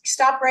and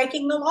stop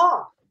breaking the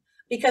law.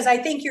 Because I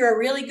think you're a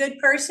really good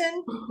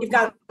person. You've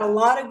got a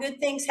lot of good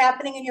things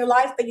happening in your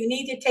life, but you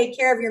need to take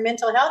care of your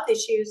mental health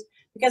issues,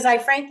 because I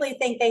frankly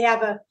think they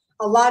have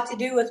a lot to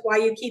do with why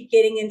you keep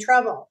getting in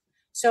trouble.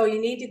 So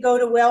you need to go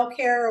to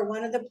WellCare or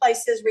one of the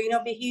places, Reno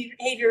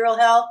Behavioral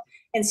Health,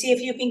 and see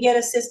if you can get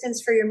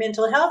assistance for your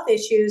mental health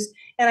issues.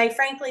 And I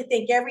frankly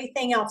think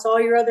everything else, all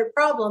your other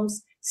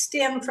problems,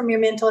 stem from your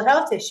mental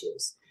health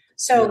issues.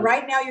 So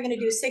right now you're going to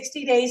do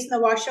 60 days in the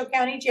Washoe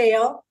County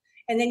Jail,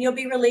 and then you'll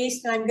be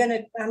released. And I'm going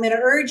to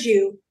urge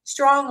you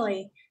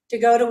strongly to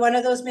go to one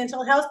of those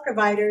mental health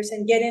providers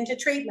and get into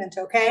treatment.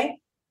 Okay?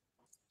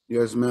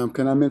 Yes, ma'am.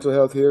 Can I mental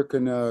health here?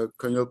 Can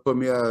you put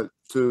me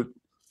to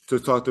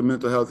talk to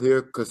mental health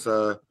here? Because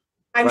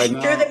I'm sure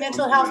that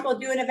mental health will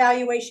do an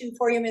evaluation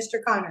for you,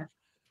 Mr. Connor.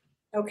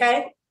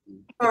 Okay?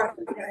 All right.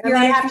 I'm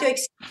going to have to.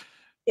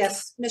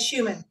 Yes, Ms.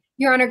 Schuman.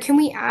 Your Honor, can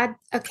we add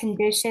a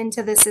condition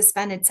to the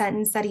suspended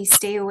sentence that he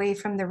stay away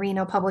from the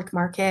Reno public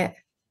market?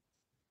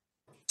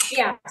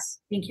 Yes.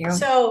 Thank you.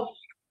 So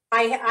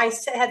I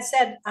had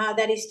said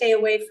that he stay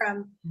away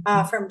from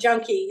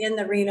junkie in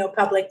the Reno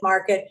public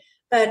market,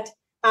 but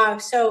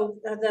so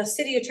the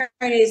city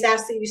attorney has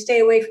asked that you stay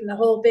away from the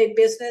whole big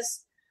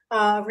business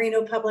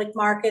Reno public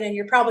market, and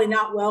you're probably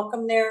not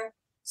welcome there.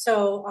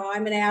 So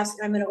I'm going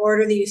to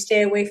order that you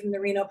stay away from the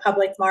Reno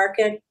public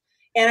market.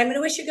 And I'm going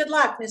to wish you good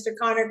luck, Mr.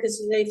 Connor,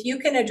 because if you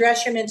can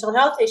address your mental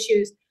health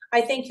issues,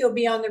 I think you'll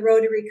be on the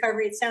road to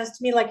recovery. It sounds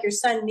to me like your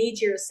son needs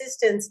your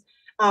assistance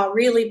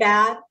really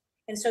bad.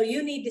 And so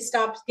you need to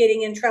stop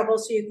getting in trouble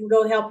so you can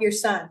go help your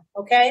son.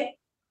 Okay?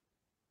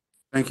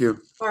 Thank you.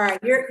 All right.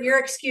 You're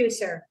excused,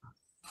 sir.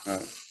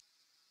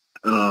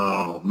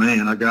 Oh,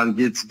 man, I got to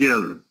get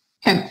together.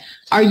 Okay.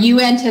 Are you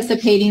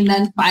anticipating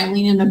then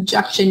filing an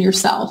objection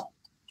yourself?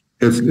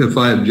 If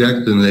I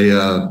object, then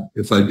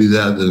if I do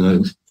that, then I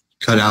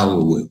cut out a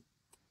little bit.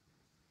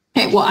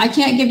 Okay, well, I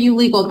can't give you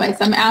legal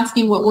advice. I'm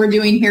asking what we're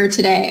doing here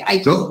today.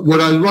 So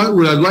what I'd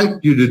like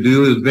you to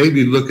do is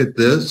maybe look at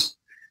this,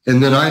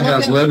 and then I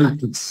have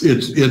letters.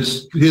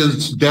 It's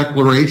his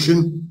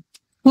declaration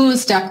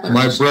Who's declaration?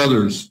 My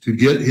brother's, to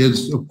get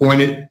his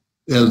appointed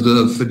as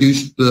the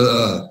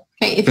fiduciary.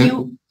 Okay,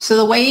 so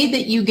the way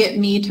that you get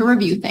me to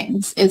review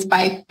things is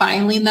by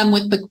filing them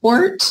with the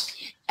court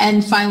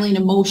and filing a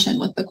motion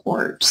with the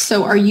court.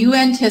 So are you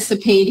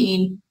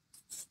anticipating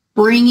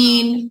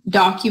bringing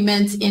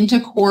documents into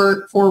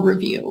court for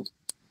review?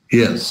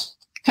 Yes.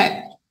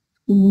 Okay.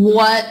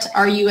 What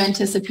are you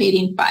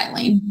anticipating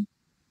filing?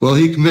 Well,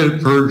 he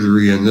committed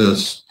perjury in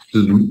this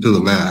to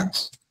the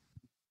max.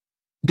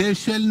 There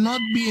shall not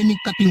be any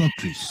cutting of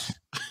trees.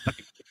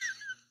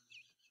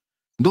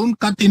 Don't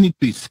cut any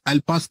trees.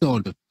 I'll pass the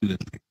order.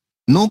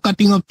 No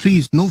cutting of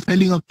trees, no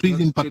felling of trees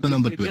in Patna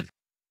number 12.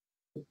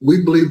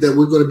 We believe that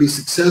we're going to be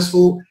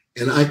successful,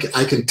 and I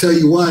can tell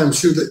you why. I'm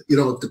sure that,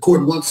 if the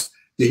court wants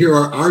to hear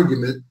our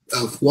argument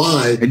of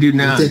why. I do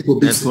not.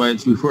 That's why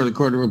it's before the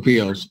Court of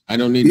Appeals. I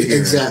don't need to hear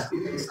exactly.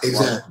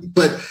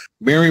 But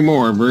Mary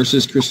Moore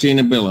versus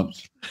Christina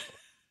Billups.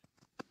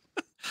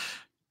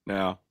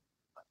 No.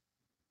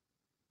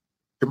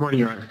 Good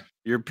morning, Your Honor.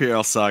 Your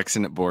PL sucks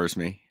and it bores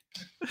me.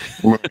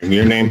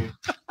 Your name?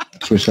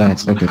 Switch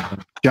sides. Okay.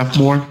 Jeff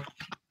Moore.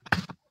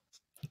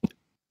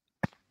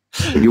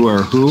 You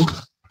are who?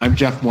 I'm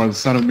Jeff Moore, the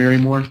son of Mary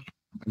Moore.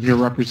 I'm here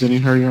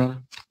representing her, Your Honor.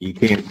 You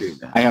can't do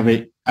that. I have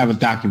a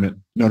document,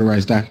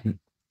 notarized document.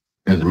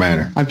 Doesn't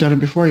matter. I've done it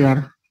before, Your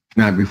Honor.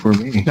 Not before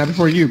me. Not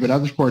before you, but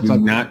other courts.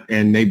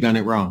 And they've done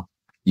it wrong.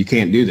 You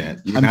can't do that.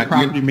 I'm the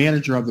property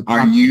manager of the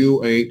property. Are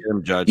you a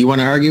judge? You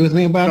want to argue with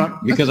me about it?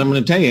 Because I'm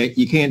going to tell you,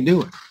 you can't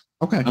do it.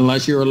 Okay.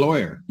 Unless you're a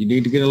lawyer. You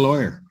need to get a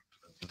lawyer.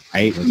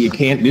 You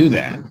can't do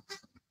that.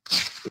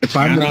 If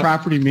I'm the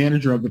property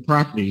manager of the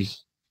property,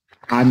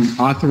 I'm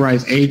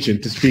authorized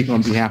agent to speak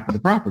on behalf of the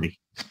property.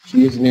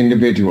 She is an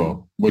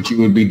individual. What you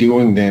would be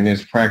doing then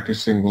is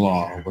practicing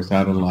law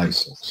without a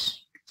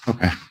license.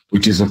 Okay.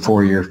 Which is a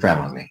 4-year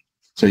felony.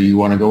 So you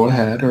want to go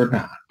ahead or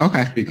not?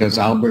 Okay. Because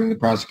I'll bring the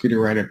prosecutor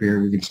right up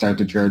here. We can start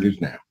the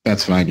charges now.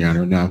 That's fine, Your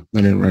Honor. No, I'm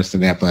not interested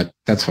in that, but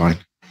that's fine.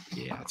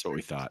 Yeah, that's what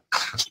we thought.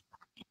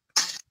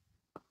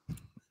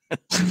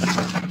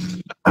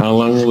 How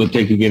long will it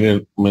take to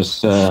get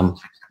Miss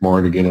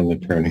Moore to get an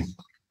attorney?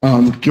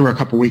 Give her a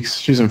couple weeks.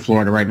 She's in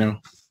Florida right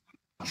now.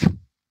 Who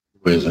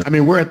is it? I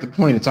mean, we're at the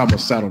point it's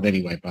almost settled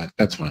anyway, but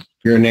that's fine.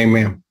 Your name,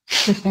 ma'am?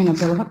 Christina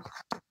Billups.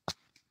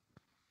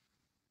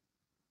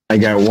 I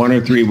got 1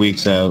 or 3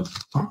 weeks out.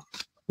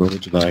 What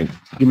would you like?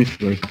 Give me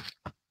 3.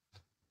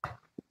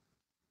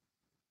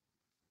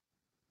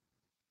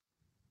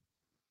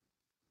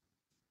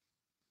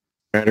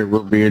 Matter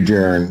will be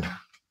adjourned.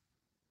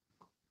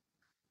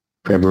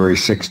 February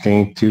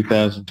 16th,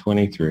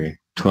 2023,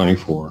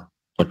 24.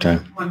 What time?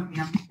 1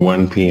 p.m.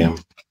 1 p.m.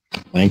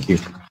 Thank you.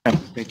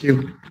 Thank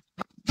you.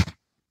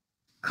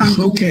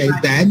 Okay,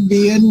 that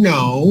be a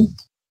no.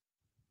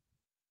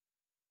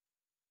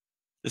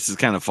 This is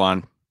kind of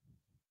fun.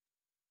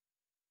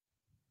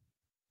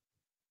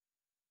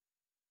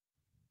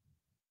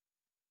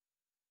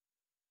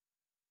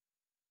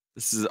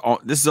 This is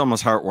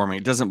almost heartwarming.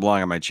 It doesn't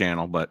belong on my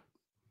channel, but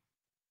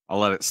I'll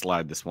let it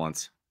slide this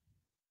once.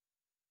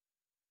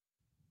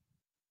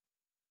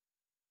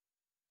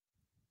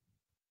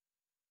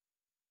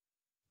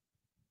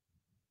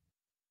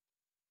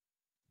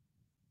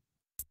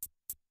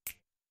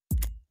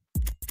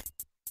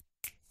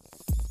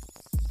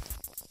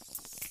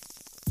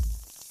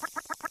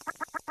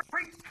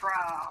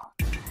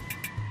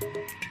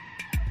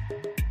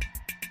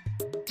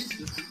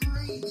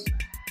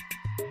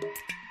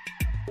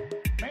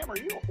 Ma'am, are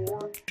you a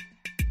whore?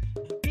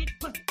 You're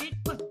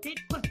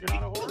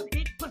not a whore?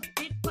 You're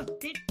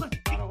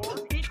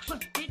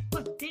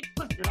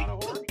not a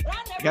whore?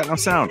 I got no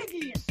sound.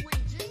 You're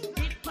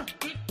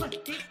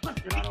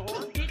not a whore? Not a whore?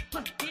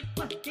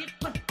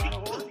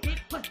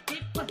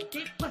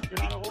 You're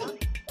not a whore?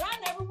 I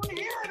never want to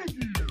hear it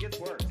again. It gets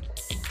worse.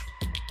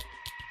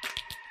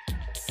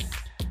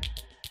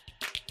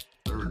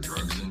 There were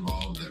drugs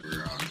involved that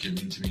were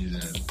given to me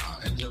that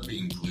ended up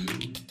being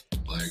glue.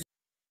 Like,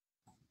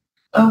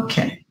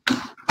 okay.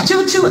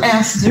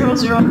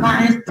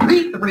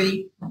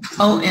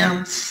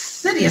 22S00933OM,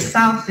 City of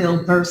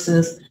Southfield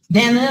versus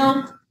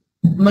Danielle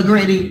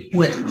McGrady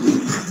Whitten.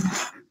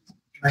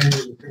 Good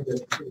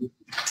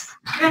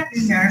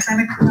afternoon, Nurse. I'm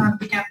on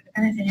behalf of the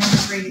defendant, Danielle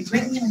McGrady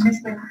Whitten, and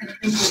this way we're going to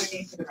please give your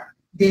name to the record.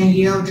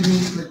 Danielle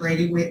Denise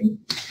McGrady Whitten.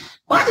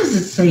 Why does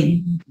it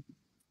say?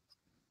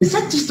 Is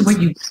that just the way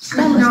you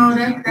spell it? No,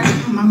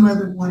 that's what my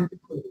mother wanted to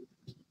put it.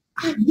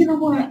 You know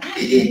what?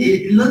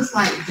 It looks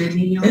like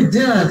Danielle. It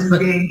does, but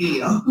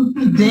Danielle.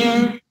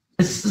 Dan,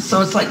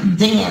 so it's like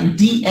Dan,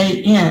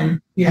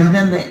 D-A-N, yeah. And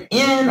then the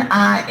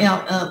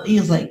N-I-L-L-E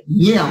is like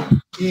yell.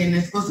 Yeah, and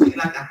it's supposed to be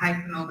like a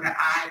hyphen over the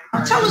I.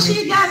 I told her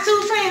she got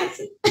too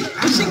fancy.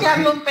 She got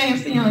a little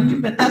fancy on you,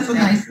 but that's a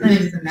nice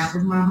thing. And that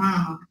was my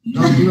mom.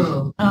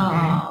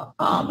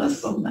 Oh,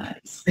 that's so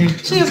nice.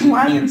 She has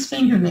lion's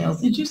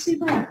fingernails. Did you see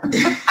that?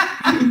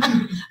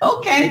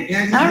 Okay. Yeah,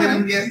 I just All did right.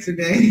 them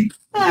yesterday.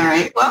 All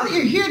right. Well,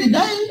 you're here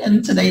today,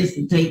 and today's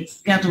the date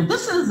scheduled.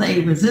 This is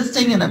a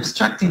resisting and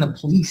obstructing a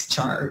police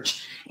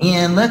charge.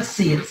 And let's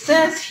see, it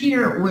says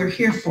here, we're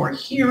here for a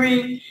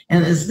hearing.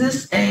 And is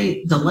this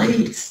a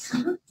delayed?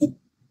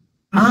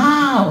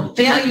 Oh,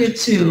 failure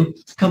to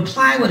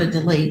comply with a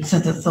delayed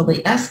sentence. So they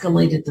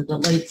escalated the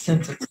delayed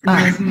sentence.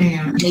 Yes,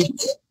 ma'am.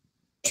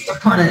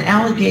 Upon an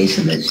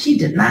allegation that she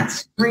did not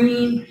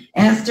screen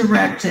as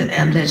directed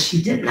and that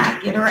she did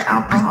not get her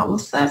alcohol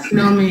assessment.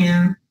 No,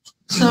 ma'am.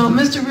 So,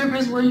 Mr.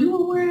 Rivers, were you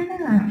aware of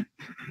that?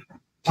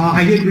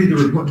 I did read the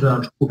report,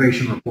 the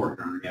probation report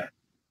on it,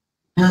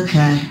 yeah.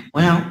 Okay,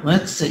 well,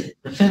 let's see.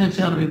 Defendant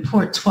failed to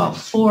report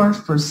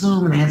 12-4 for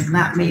Zoom and has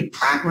not made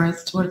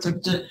progress towards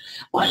her.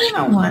 Well, you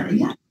know what?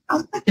 Yeah, I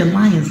was like your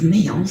lion's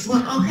nails.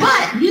 Well, okay.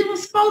 But you were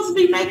supposed to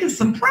be making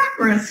some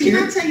progress Can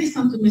here. I tell you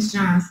something, Ms.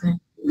 Johnson?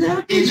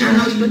 Yeah, And I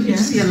know you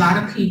see a lot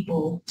of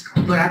people,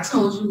 but I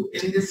told you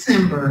in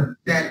December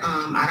that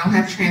I don't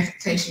have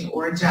transportation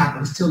or a job.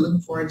 I'm still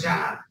looking for a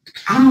job.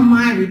 I don't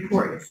mind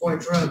reporting for a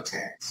drug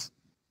test,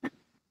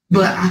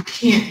 but I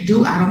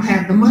don't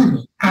have the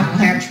money. I don't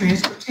have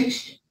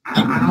transportation.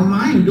 I don't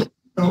mind doing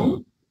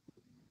so.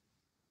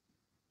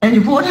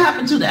 And what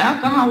happened to the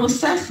alcohol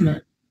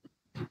assessment?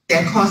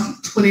 That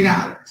cost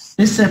 $20.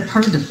 It said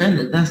per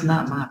defendant. That's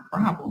not my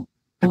problem.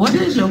 What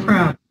is your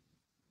problem?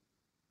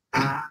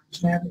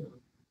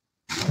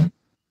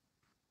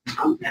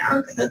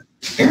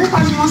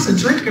 Everybody wants to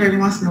drink every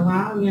once in a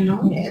while, you know.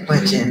 Yeah,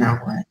 but you know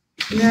what?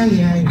 Yeah.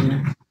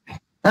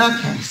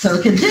 Okay, so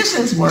the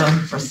conditions were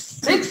for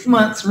 6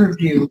 months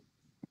review,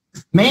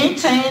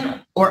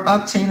 maintain or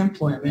obtain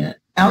employment,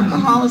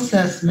 alcohol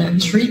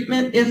assessment,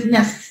 treatment if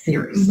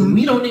necessary. So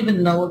we don't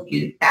even know if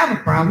you have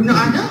a problem. No,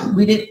 I know.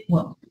 We didn't,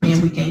 well,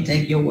 and we can't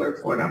take your word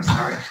for it. I'm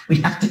sorry. We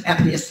have to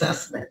have the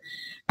assessment.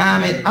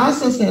 It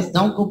also says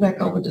don't go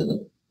back over to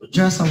the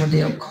address on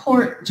Rodeo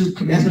Court.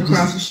 That's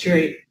across the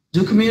street.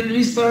 Do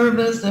community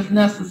service if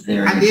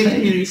necessary. I did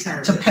community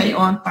service. To pay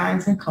on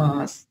fines and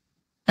costs.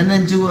 And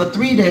then do a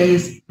 3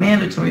 days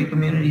mandatory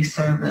community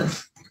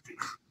service.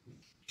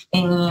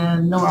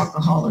 And no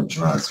alcohol or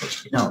drugs,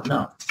 which we don't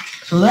know.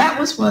 So that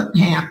was what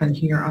happened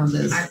here on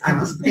this. I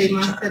just paid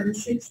my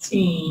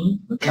 $716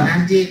 and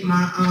I did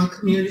my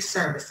community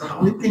service. So the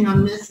only thing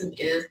I'm missing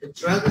is the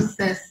drug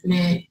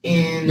assessment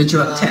and the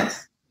drug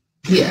test.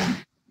 Yeah,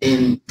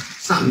 and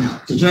something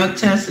else. The drug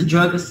test, the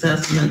drug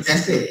assessments.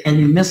 That's it. And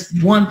you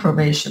missed one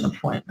probation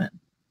appointment.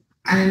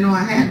 I didn't know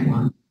I had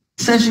one.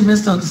 It says you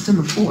missed on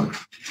December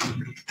 4th.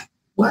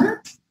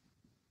 What?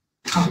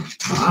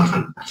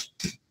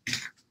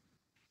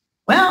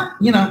 Well,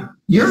 you know,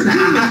 you're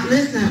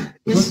listen.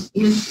 You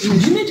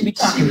need to be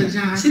talking.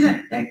 See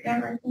that guy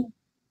right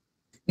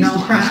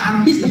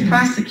there? He's the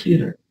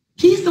prosecutor.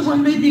 He's the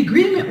one made the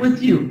agreement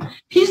with you.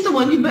 He's the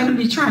one you better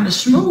be trying to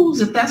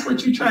schmooze if that's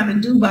what you're trying to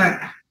do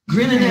by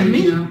grinning at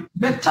me. You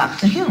better talk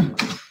to him.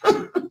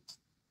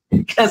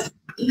 Because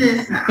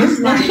it's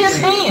in his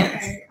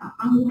hands.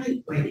 I'm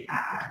lightweight.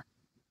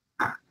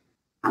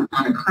 I'm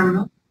not a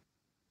criminal.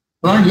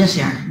 Well, yes,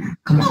 you are.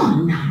 Come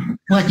on. No.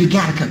 Well, you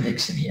got a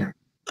conviction here.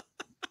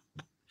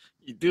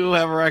 You do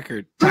have a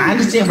record. I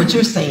understand what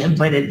you're saying,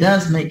 but it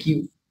does make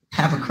you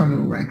have a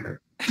criminal record.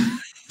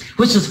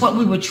 Which is what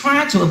we were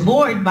trying to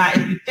avoid by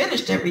if you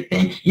finished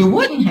everything, you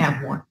wouldn't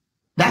have one.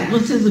 That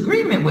was his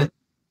agreement with.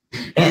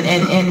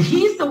 And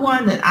he's the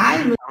one that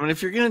I mean,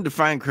 if you're going to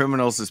define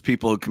criminals as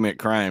people who commit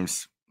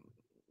crimes,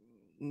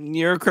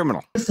 you're a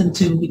criminal. Listen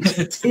to because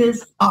it's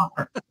his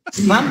offer.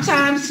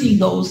 Sometimes he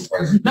goes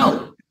says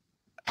no.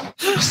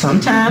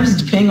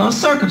 Sometimes, depending on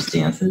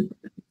circumstances,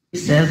 he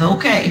says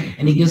okay,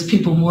 and he gives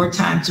people more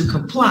time to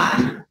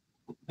comply,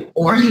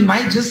 or he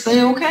might just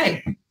say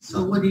okay.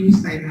 So what do you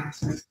say now,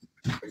 sir?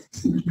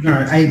 All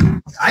right,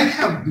 I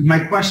have, my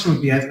question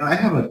would be, I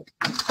have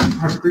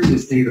our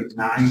previous date of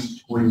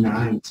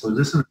 9/29, so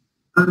is this a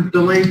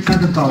delayed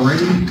sentence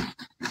already?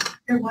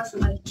 There was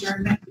an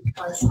adjournment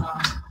because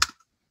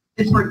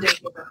it's for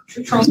date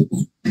control.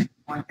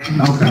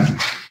 Okay,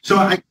 so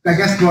I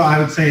guess what I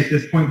would say at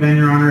this point then,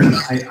 Your Honor, is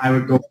I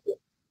would go for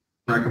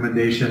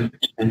recommendation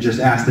and just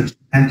ask that you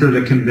enter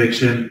the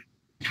conviction.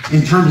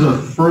 In terms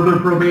of further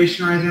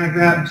probation or anything like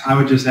that, I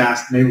would just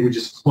ask maybe we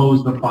just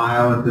close the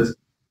file at this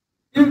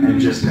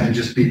and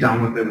just be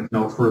done with it with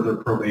no further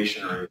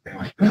probation or anything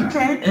like that.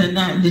 Okay, and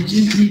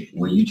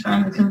were you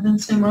trying to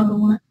convince him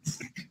otherwise?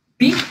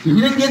 You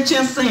didn't get a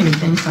chance to say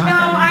anything. So no,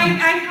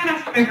 I kind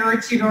of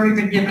figured she'd already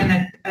been given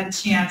a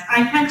chance.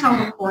 I can tell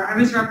the court I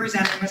was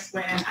representing Ms.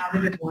 Lynn out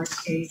of the divorce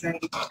case, and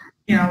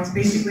it was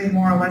basically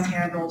more or less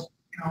handled,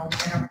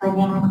 in a pro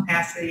bono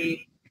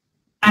capacity.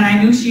 And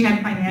I knew she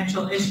had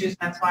financial issues.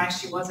 That's why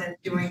she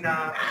wasn't doing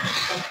the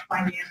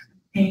financial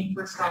paying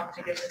for stuff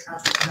to get the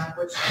test done,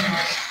 which,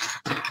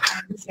 I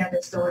understand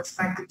they're still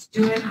expected to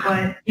do it.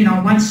 But,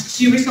 once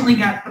she recently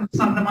got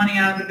some of the money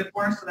out of the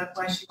divorce, so that's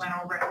why she went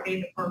over and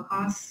paid the court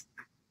costs.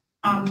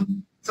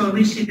 So at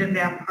least she did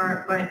that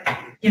part. But,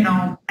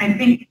 I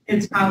think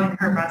it's probably in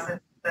her best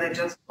interest that it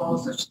just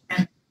close so she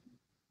can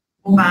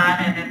move on.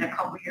 And in a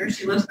couple of years,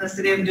 She lives in the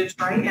city of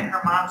Detroit in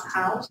her mom's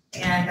house,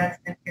 and that's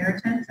an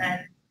inheritance,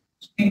 and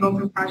she can go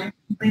through project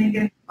complete and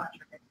get a bunch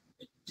of it.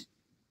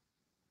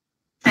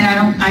 And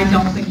I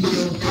don't think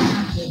she'll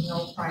have to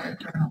know prior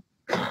term.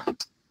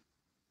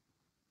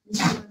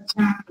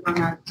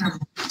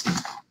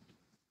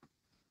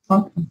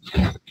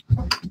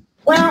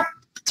 Well,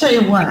 tell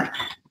you what.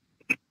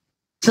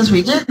 Since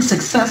we didn't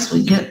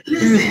successfully get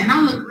listen,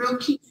 I look real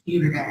cute for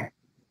you today.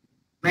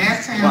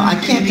 Last time I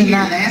can't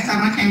deny. Last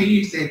time I came here,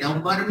 you said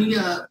don't butter me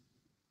up.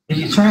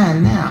 You're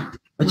trying now,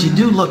 but you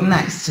do look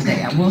nice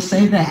today. I will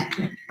say that.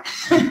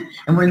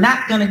 And we're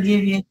not going to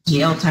give you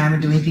jail time or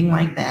do anything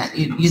like that.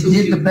 You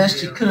did the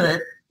best you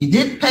could. You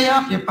did pay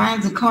off your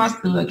fines and costs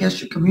through, I guess,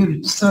 your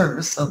community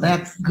service, so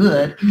that's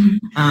good.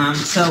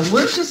 So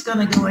we're just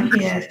going to go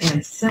ahead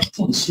and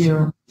sentence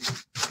you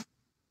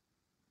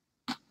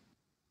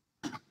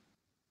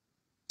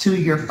to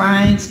your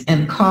fines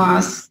and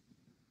costs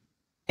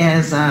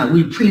as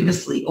we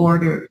previously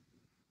ordered.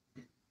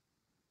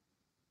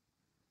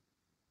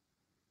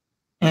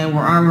 And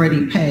we're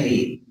already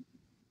paid.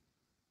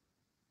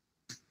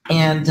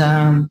 And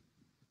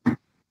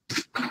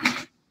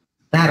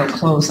that'll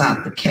close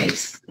out the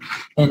case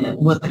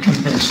with the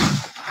convention.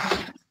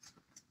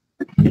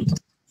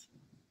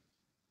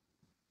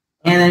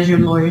 And as your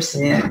lawyer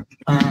said,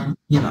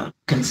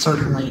 can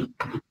certainly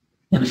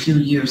in a few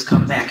years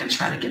come back and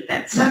try to get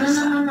that set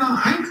aside. No,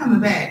 I ain't coming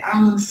back.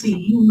 I want to see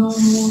you no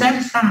more. Set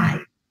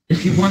aside.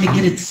 If you want to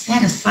get it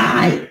set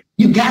aside,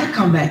 you got to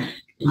come back.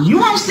 You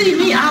won't see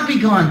me. I'll be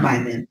gone by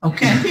then.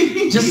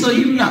 Okay, just so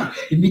you know,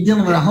 you'll be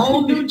dealing with a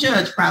whole new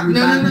judge probably.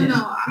 No.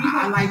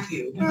 I like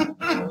you.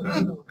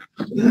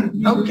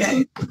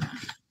 Okay.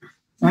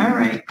 All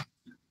right.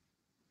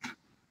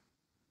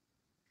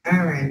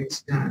 All right,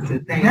 Ms.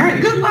 Johnson. Thank you. All right.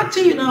 Good luck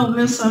to you,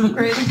 Miss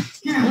McCready.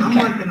 Yeah, I'm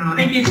working on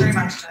it. Thank you very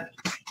much, Judge.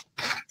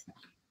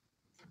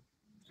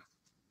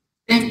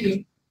 Thank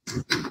you.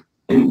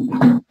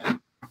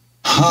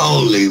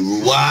 Holy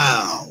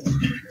wow.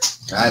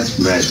 That's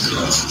red.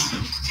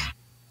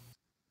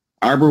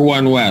 Arbor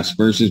One West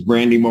versus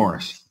Brandy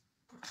Morris.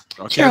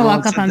 Okay, Sure,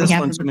 walk up on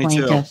behalf of the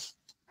plaintiff.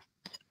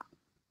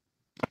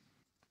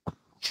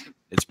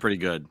 It's pretty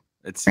good.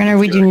 Brenner,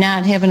 we do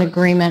not have an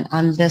agreement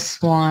on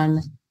this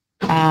one.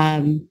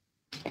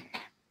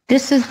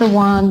 This is the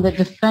one the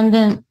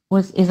defendant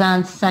is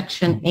on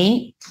Section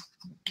 8.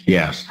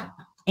 Yes.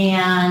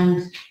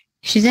 And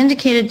she's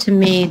indicated to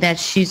me that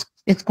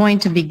it's going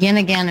to begin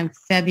again in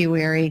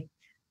February.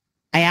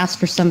 I asked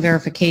for some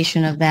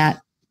verification of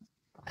that.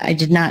 I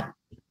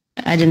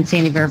didn't see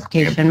any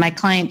verification. My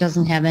client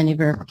doesn't have any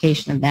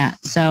verification of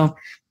that. So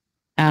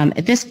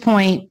at this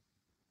point,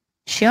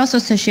 she also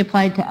says she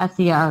applied to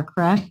SER,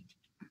 correct?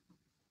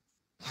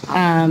 But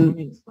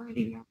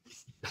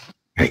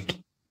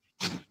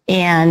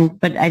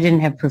I didn't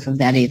have proof of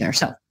that either.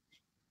 So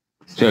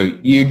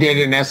you did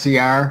an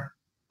SER?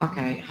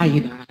 Okay, how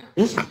you doing?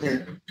 This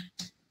is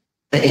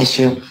the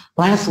issue.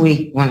 Last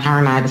week when her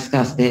and I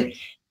discussed it,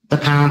 the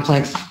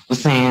complex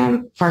was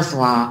saying, first of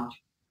all,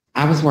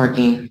 I was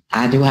working.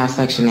 I do have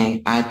Section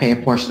 8. I pay a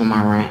portion of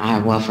my rent. I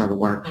have welfare to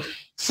work.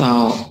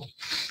 So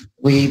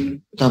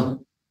the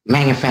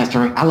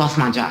manufacturing, I lost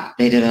my job.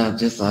 They did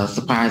just a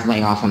surprise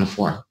layoff on the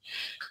 4th.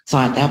 So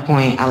at that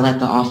point, I let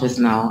the office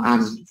know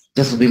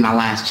this will be my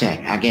last check.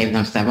 I gave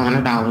them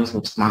 $700,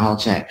 which is my whole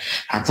check.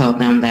 I told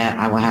them that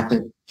I would have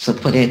to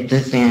put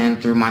this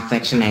in through my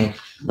Section 8,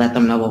 let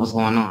them know what was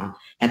going on.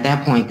 At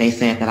that point, they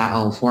said that I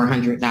owe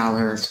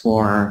 $400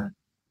 for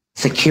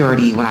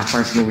security when I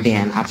first moved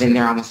in. I've been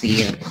there almost a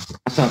year.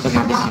 I felt that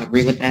I didn't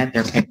agree with that.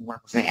 Their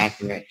paperwork wasn't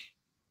accurate.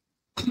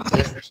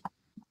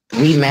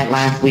 We met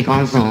last week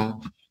on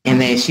Zoom, and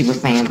then she was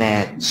saying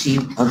that she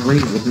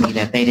agreed with me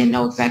that they didn't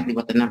know exactly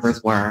what the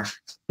numbers were.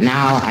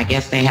 Now, I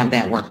guess they have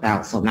that worked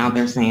out. So now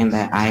they're saying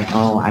that I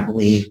owe, I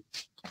believe,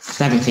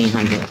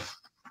 $1,700.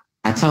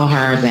 I told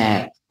her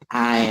that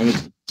I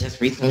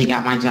just recently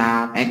got my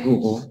job at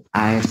Google.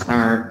 I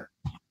start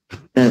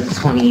the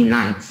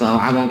 29th, so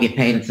I won't get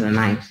paid until the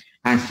 9th.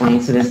 I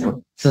explained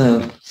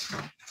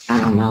I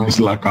don't know. It's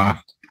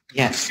Luckoff.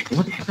 Yes.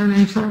 What's her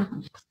name, sir?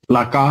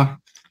 Luckoff.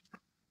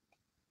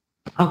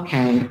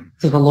 Okay,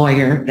 to the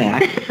lawyer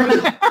that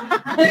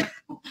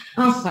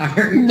I'm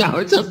sorry. No,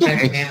 it's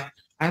okay.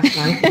 I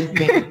explained to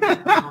this man.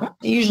 I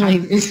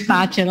usually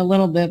spot it a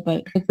little bit,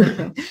 but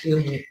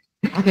excuse me.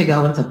 I could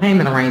go into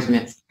payment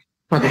arrangements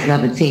for the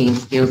 17th.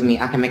 Excuse me.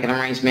 I can make an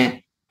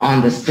arrangement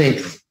on the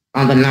 6th,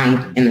 on the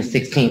 9th, and the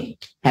 16th.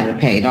 Have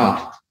it paid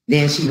off.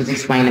 Then she was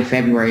explaining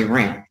February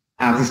rent.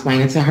 I was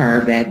explaining to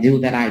her that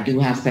I do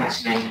have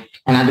Section 8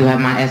 and I do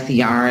have my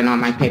SCR and all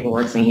my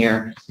paperwork in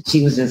here.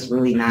 She was just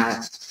really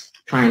not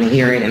trying to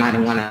hear it, and I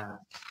didn't want to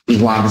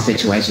evolve the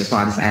situation, so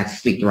I just had to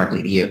speak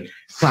directly to you.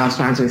 So I was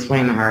trying to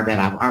explain to her that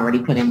I've already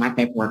put in my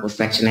paperwork with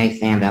Section 8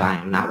 saying that I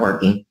am not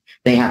working.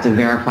 They have to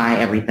verify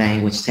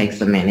everything, which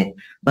takes a minute,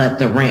 but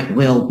the rent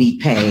will be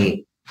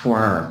paid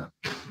for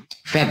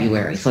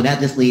February. So that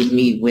just leaves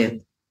me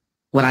with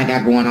what I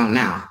got going on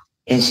now.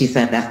 And she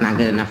said that's not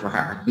good enough for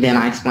her. Then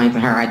I explained to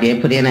her I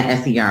did put in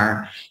an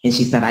SER, and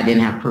she said I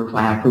didn't have proof.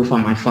 I have proof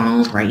on my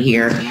phone right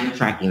here and a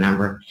tracking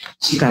number.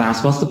 She said I was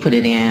supposed to put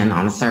it in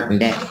on a certain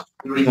day.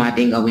 The reason why I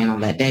didn't go in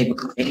on that day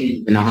because they didn't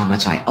even know how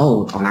much I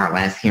owed on our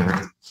last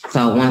hearing.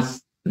 So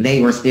once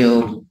they were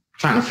still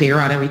trying to figure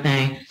out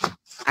everything,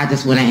 I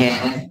just went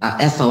ahead.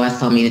 SOS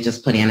told me to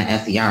just put in an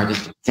SER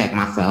just to protect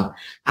myself.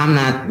 I'm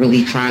not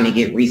really trying to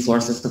get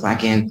resources because I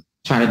can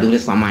try to do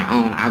this on my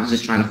own. I was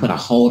just trying to put a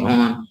hold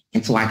on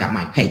until I got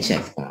my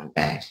paychecks going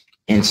back.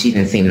 And she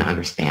didn't seem to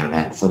understand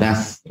that. So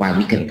that's why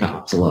we couldn't come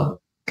up to a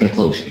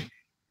conclusion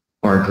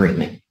or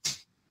agreement.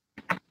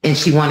 And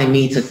she wanted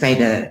me to say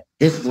that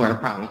this is where the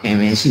problem came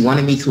in. She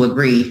wanted me to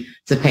agree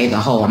to pay the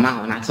whole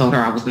amount. And I told her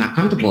I was not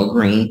comfortable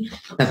agreeing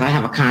because I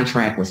have a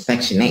contract with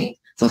Section 8.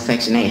 So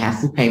Section 8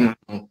 has to pay my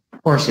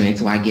portion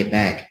until I get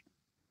back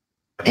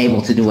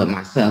able to do it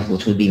myself,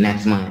 which would be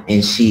next month.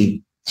 And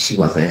she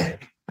wasn't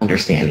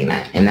understanding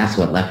that. And that's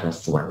what left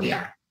us to where we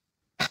are.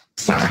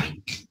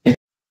 Sorry.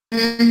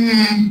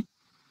 Mm-hmm.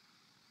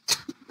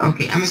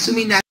 Okay, I'm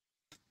assuming that.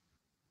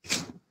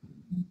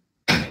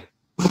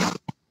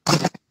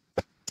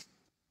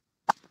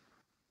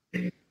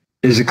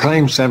 Is the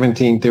claim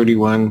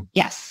 1731?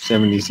 Yes.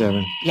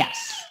 77?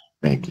 Yes.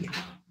 Thank you.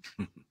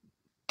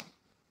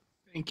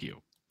 Thank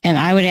you. And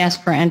I would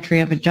ask for entry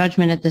of a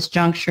judgment at this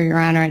juncture, Your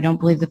Honor. I don't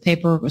believe the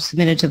paperwork was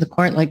submitted to the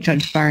court like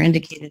Judge Barr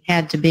indicated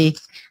had to be.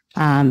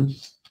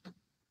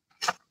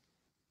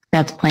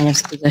 That's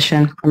plaintiff's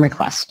position and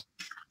request.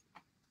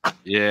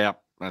 Yeah,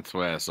 that's the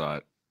way I saw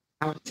it.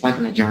 I was like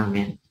an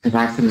adjournment because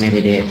I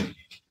submitted it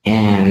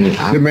and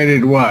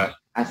Submitted what?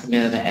 I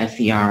submitted the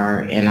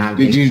SER and I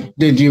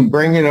Did you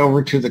bring it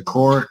over to the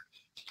court?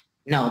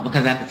 No,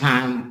 because at the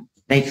time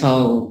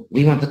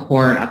we went to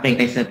court. I think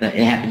they said that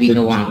it had to be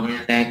due on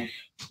Wednesday.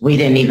 We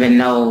didn't even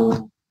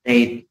know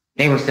they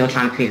were still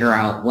trying to figure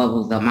out what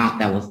was the amount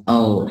that was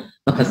owed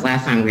because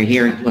last time we were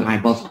here, you and I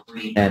both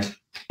agreed that.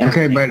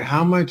 Okay, but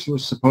how much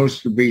was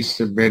supposed to be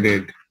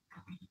submitted?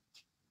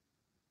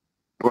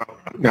 Well,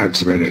 not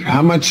submitted.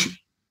 How much?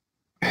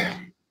 Let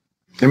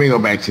me go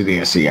back to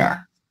the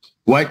SER.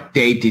 What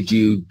date did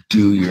you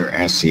do your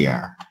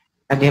SER?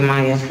 I did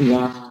my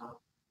SER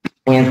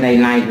Wednesday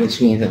night,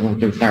 which means it went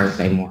through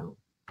Thursday morning.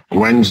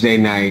 Wednesday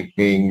night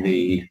being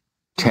the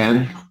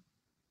 10th?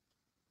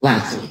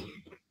 Last week.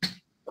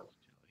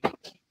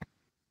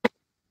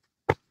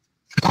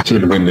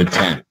 Should have been the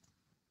 10th.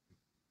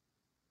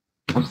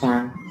 I'm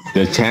sorry.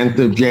 The 10th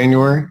of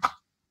January?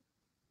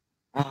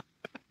 The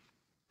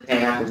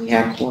day after we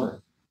had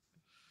court.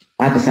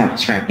 I just have a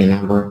tracking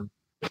number.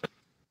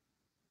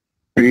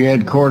 You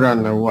had court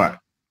on the what?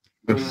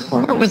 It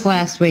was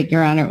last week,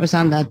 Your Honor. It was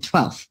on the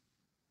 12th.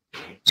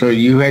 So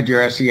you had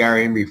your SER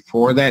in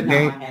before that No,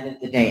 date? I had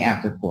it the day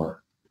after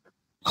court.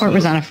 Court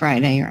was on a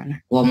Friday, Your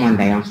Honor. Well,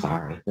 Monday, I'm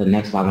sorry. The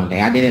next following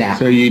day. I did it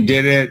after. So you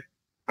did it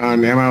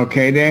on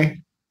MLK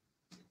Day?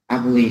 I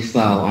believe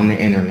so, on the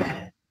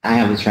internet. I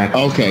have the track.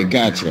 Okay,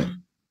 gotcha.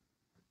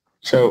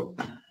 So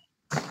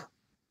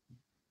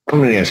I'm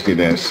going to ask you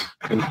this,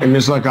 and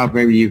Ms. Luckoff,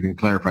 maybe you can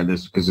clarify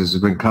this because this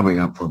has been coming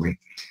up for me.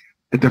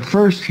 At the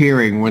first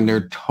hearing, when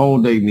they're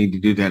told they need to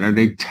do that, are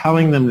they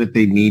telling them that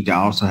they need to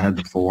also have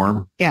the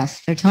form?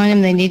 Yes, they're telling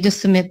them they need to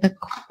submit the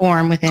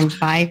form within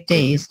 5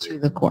 days to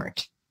the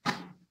court.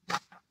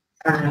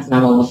 That's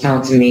not what was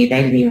told to me.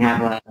 They didn't even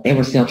have they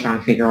were still trying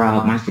to figure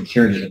out my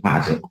security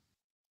deposit.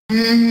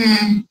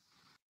 Mm-hmm.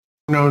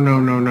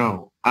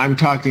 No. I'm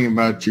talking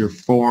about your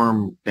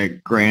form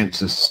that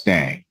grants a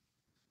stay.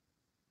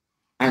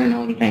 I didn't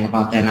know anything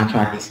about that, and I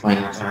tried to explain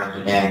it to her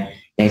today.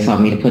 They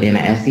told me to put in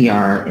an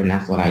SER, and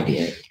that's what I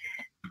did.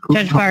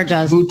 Judge Barr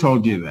does. Who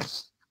told you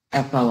this?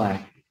 FOA.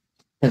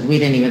 Because we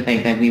didn't even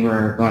think that we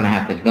were going to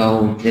have to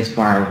go this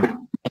far.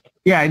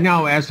 Yeah, I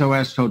know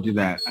SOS told you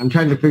that. I'm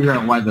trying to figure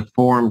out why the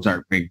forms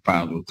aren't being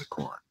filed with the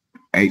court.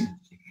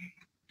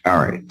 All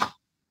right.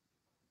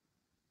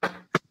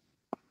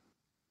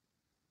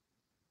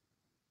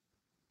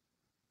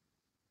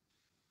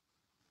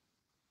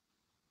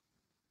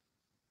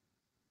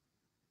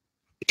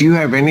 Do you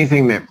have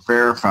anything that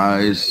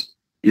verifies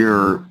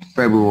your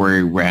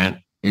February rent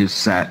is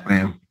set,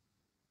 ma'am?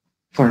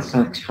 From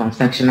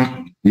Section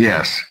 8?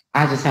 Yes.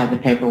 I just have the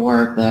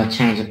paperwork, the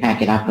change of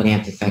packet I put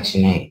into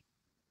Section 8.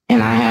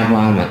 And I have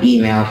an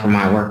email from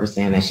my worker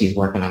saying that she's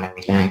working on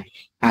everything.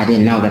 I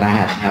didn't know that I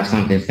had to have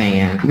something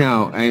saying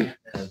to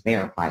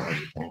verify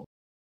everything.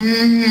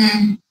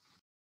 Mm-hmm.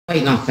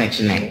 Waiting on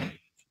Section 8.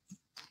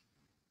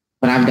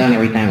 But I've done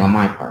everything on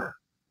my part.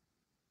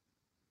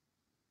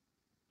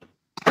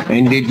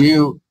 And did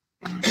you,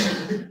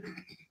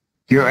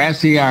 your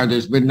SER,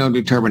 there's been no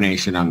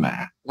determination on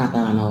that? Not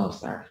that I know of,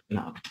 sir.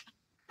 No.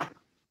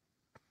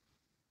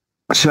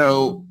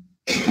 So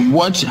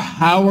what's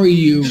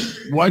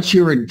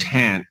your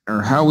intent,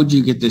 or how would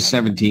you get the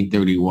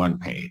 1731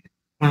 paid?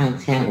 My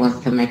intent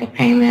was to make a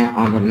payment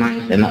on the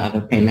 9th and the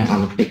other payment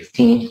on the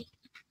 16th.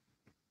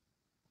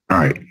 All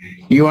right.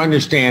 You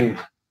understand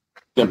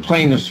the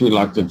plaintiff's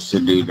reluctance to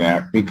do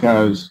that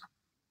because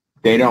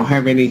They don't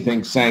have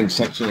anything saying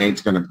Section 8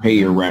 is going to pay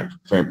your rent for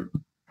February.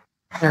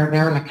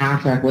 They're in a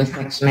contract with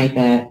Section 8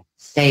 that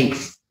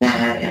states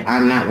that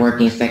I'm not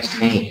working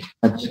Section 8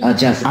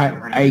 adjusted.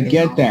 I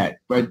get that,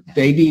 but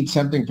they need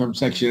something from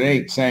Section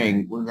 8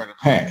 saying we're going to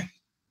pay.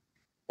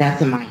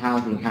 That's in my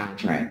housing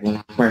contract. When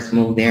I first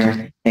moved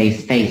there, they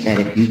state that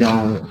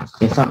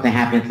if something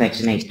happens,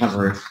 Section 8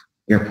 covers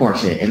your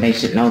portion, and they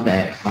should know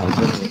that.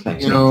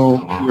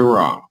 No, you're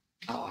wrong.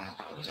 All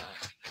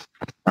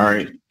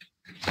right.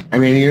 I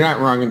mean, you're not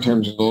wrong in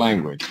terms of the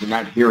language. You're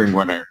not hearing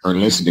or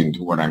listening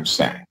to what I'm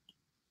saying.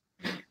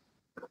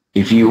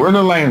 If you were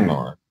the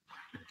landlord,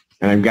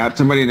 and I've got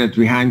somebody that's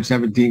behind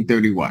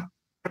 1731,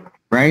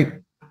 right?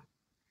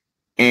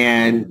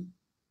 And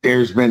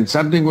there's been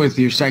something with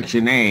your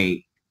Section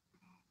 8,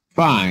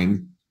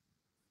 fine.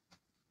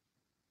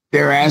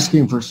 They're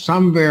asking for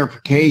some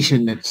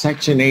verification that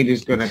Section 8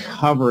 is going to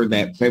cover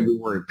that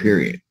February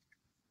period,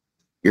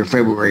 your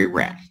February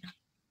rent.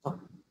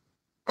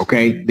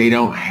 Okay? They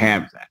don't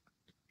have that.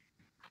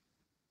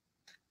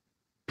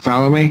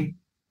 Follow me?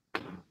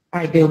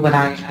 I do, but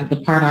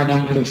the part I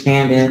don't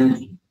understand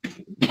is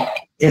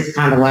it's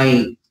kind of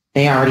like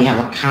they already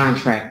have a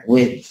contract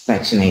with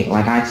Section 8.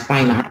 Like I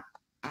explained, I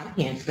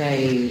can't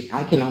say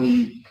I can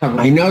only cover.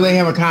 I know they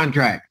have a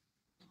contract.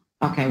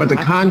 Okay. But the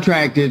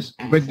contract is,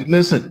 but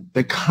listen,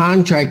 the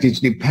contract is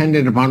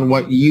dependent upon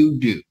what you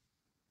do.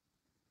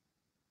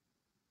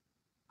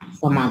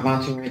 So my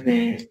voucher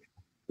is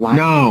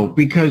no,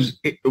 because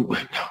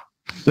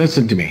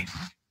listen to me.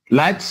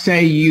 Let's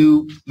say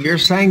you're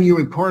saying you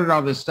reported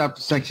all this stuff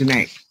to Section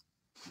 8,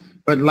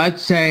 but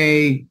let's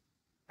say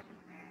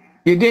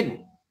you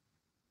didn't,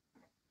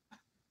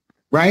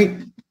 right?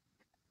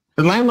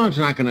 The landlord's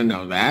not going to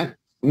know that.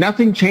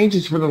 Nothing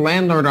changes for the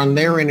landlord on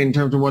their end in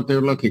terms of what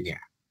they're looking at.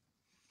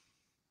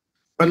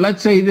 But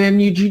let's say then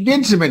you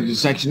did submit it to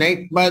Section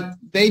 8, but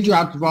they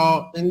dropped the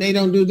ball and they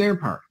don't do their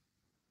part.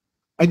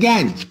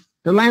 Again,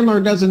 the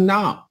landlord doesn't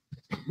know.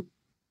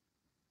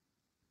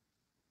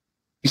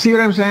 You see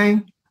what I'm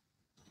saying?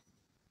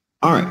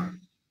 All right.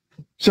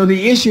 So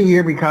the issue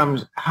here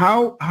becomes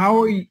how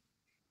are you,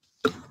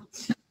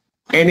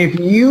 and if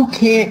you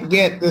can't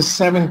get the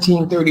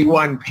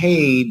 1731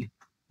 paid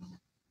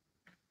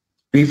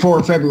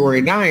before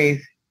February 9th,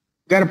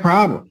 you got a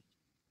problem.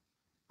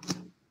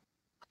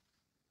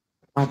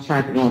 I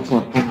tried to go to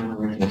a payment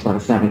arrangement for the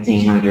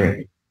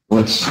 1,700,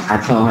 which I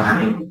told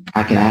her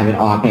I could have it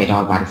all paid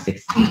off by the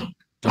 16th.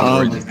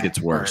 Oh, it gets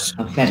worse.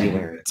 Of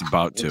February. It's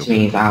about to. Which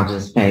means I'll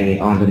just pay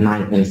on the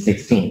 9th and the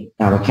 16th.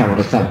 That'll cover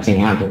the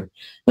 1,700.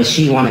 But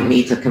she wanted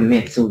me to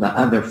commit to the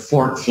other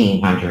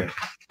 1,400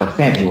 for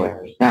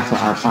February. That's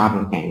where our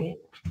problem came in.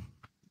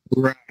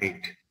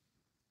 Right.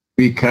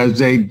 Because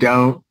they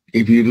don't,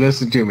 if you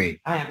listen to me,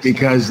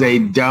 because they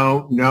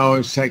don't know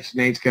if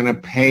Section 8 is going to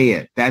pay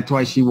it. That's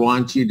why she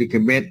wants you to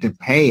commit to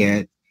pay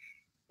it.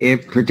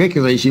 If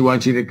particularly she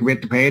wants you to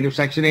commit to pay it if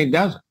Section 8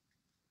 doesn't.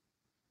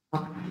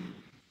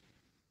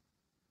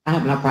 I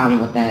have no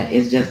problem with that.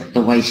 It's just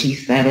the way she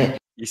said it.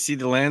 You see,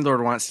 the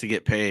landlord wants to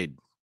get paid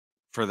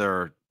for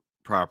their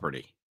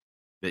property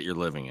that you're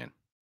living in.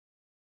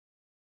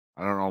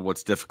 I don't know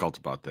what's difficult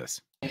about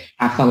this.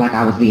 I felt like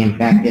I was being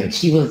backed in.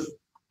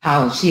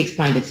 How she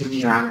explained it to me,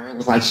 Your Honor, it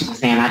was like she was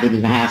saying I didn't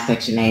even have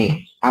Section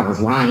 8. I was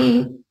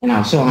lying, and I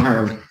was showing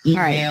her email.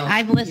 All right,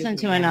 I've listened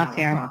to enough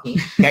here.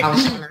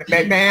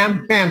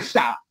 Ma'am,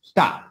 stop,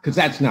 because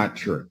that's not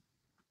true.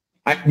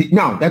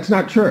 No, that's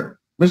not true.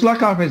 Ms.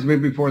 Luckoff has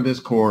been before this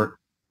court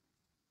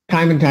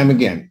time and time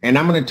again, and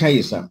I'm going to tell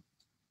you something.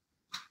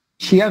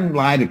 She doesn't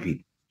lie to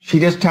people. She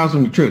just tells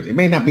them the truth. It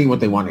may not be what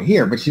they want to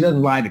hear, but she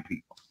doesn't lie to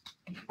people.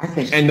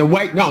 And the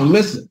way, no,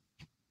 listen.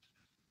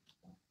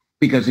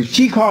 Because if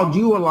she called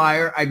you a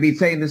liar, I'd be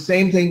saying the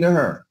same thing to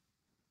her.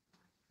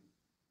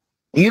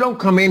 You don't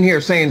come in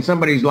here saying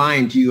somebody's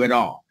lying to you at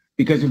all.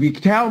 Because if you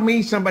tell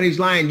me somebody's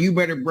lying, you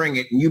better bring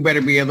it, and you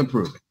better be able to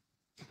prove it.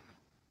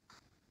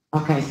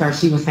 Okay, sir,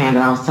 she was saying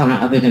that I was telling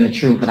her other than the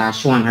truth, but I was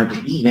showing her the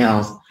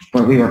emails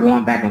where we were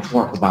going back and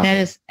forth about that.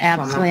 Is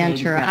absolutely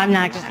untrue. I'm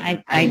not,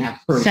 I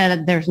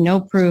said there's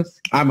no proof.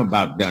 I'm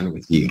about done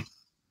with you.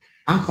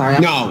 I'm sorry.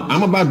 No,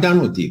 I'm about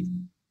done with you.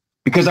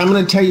 Because I'm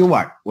going to tell you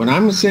what, when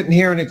I'm sitting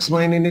here and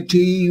explaining it to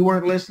you, you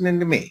weren't listening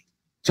to me.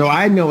 So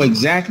I know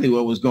exactly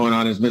what was going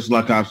on as Ms.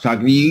 Luckoff's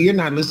talking to you. You're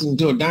not listening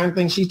to a darn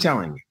thing she's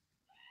telling you.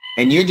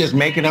 And you're just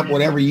making up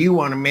whatever you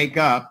want to make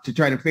up to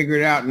try to figure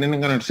it out. And then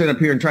I'm going to sit up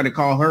here and try to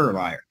call her a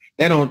liar.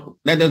 That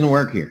doesn't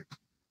work here.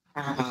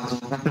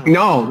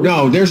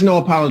 No, there's no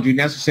apology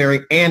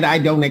necessary. And I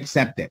don't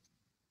accept it.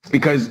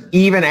 Because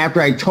even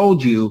after I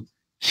told you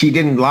she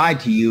didn't lie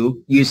to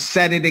you, you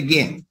said it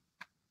again.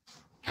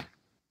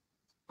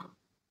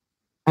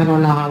 I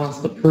don't know how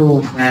else to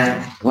prove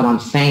that what I'm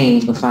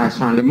saying besides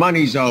trying to... The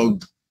money's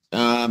owed.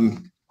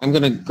 I'm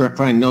going to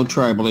find no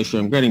tribal issue.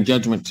 I'm getting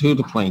judgment to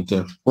the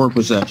plaintiff for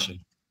possession.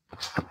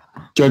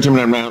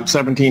 Judgment amount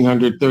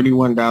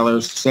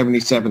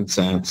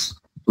 $1,731.77.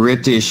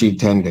 Writ to issue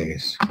 10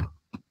 days.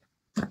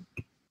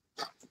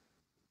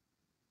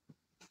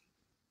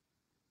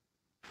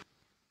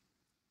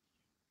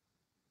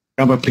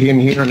 come up in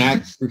here and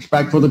act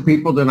respectful to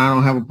people, then I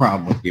don't have a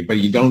problem with you. But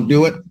you don't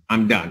do it,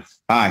 I'm done.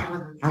 Bye.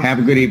 Have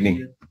a good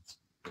evening.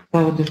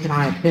 So can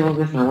I appeal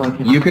this or what?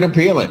 You can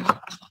appeal it.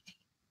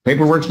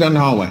 Paperwork's down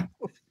the hallway.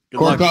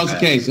 Court calls the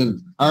case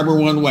in Arbor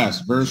One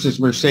West versus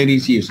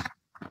Mercedes Houston.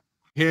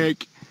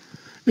 Heck,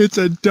 it's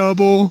a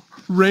double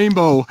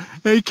rainbow.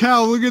 Hey,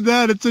 Cal, look at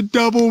that. It's a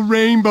double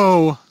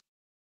rainbow.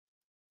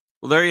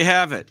 Well, there you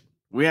have it.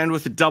 We end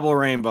with a double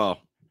rainbow.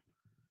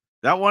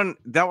 That one,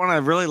 I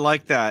really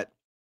like that.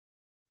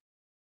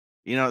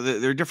 You know,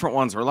 there are different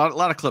ones. There are a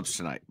lot of clips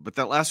tonight, but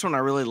that last one I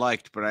really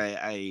liked. But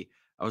I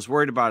was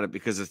worried about it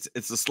because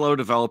it's a slow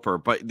developer.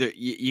 But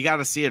you got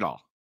to see it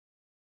all.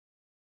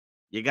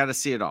 You got to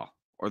see it all,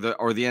 or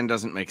the end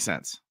doesn't make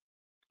sense.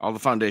 All the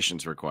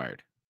foundation's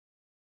required.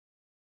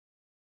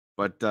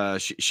 But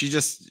she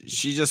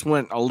just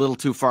went a little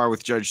too far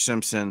with Judge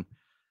Simpson,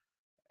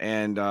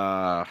 and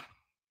I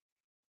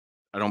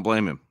don't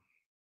blame him.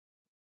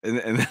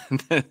 And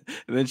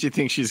then she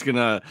thinks she's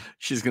gonna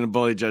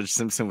bully Judge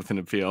Simpson with an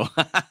appeal.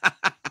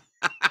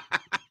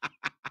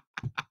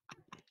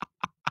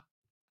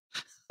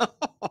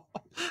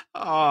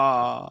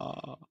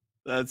 Oh,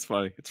 that's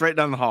funny. It's right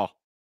down the hall.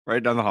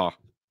 Right down the hall.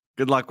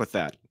 Good luck with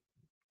that.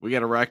 We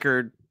got a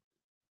record.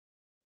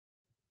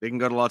 They can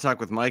go to Law Talk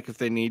with Mike if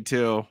they need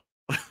to.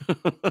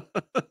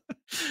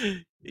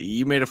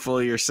 You made a fool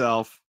of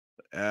yourself.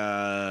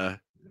 That's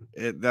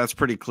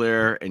pretty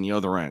clear, and you owe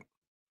the rent.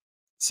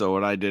 So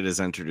what I did is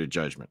entered a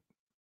judgment.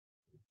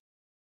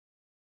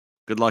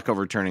 Good luck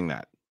overturning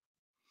that.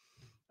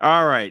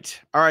 All right.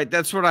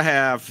 That's what I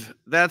have.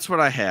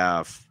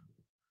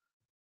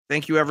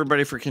 Thank you,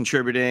 everybody, for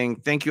contributing.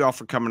 Thank you all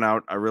for coming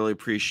out. I really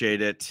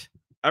appreciate it.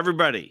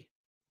 Everybody,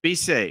 be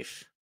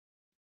safe.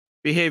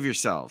 Behave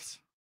yourselves.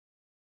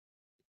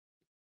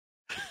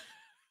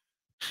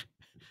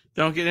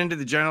 Don't get into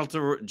the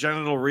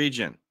genital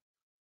region.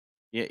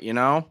 You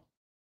know?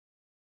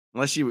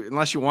 Unless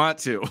you want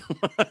to.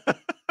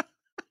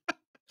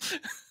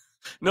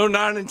 No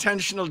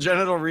non-intentional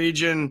genital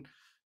region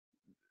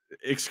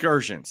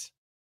excursions.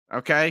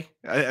 Okay?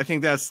 I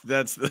think that's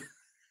the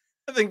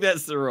I think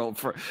that's the rule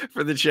for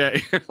the chat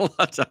here. I'll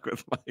talk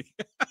with Mike.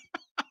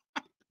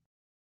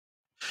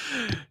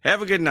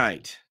 Have a good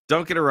night.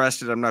 Don't get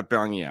arrested. I'm not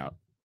bailing you out.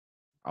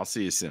 I'll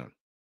see you soon.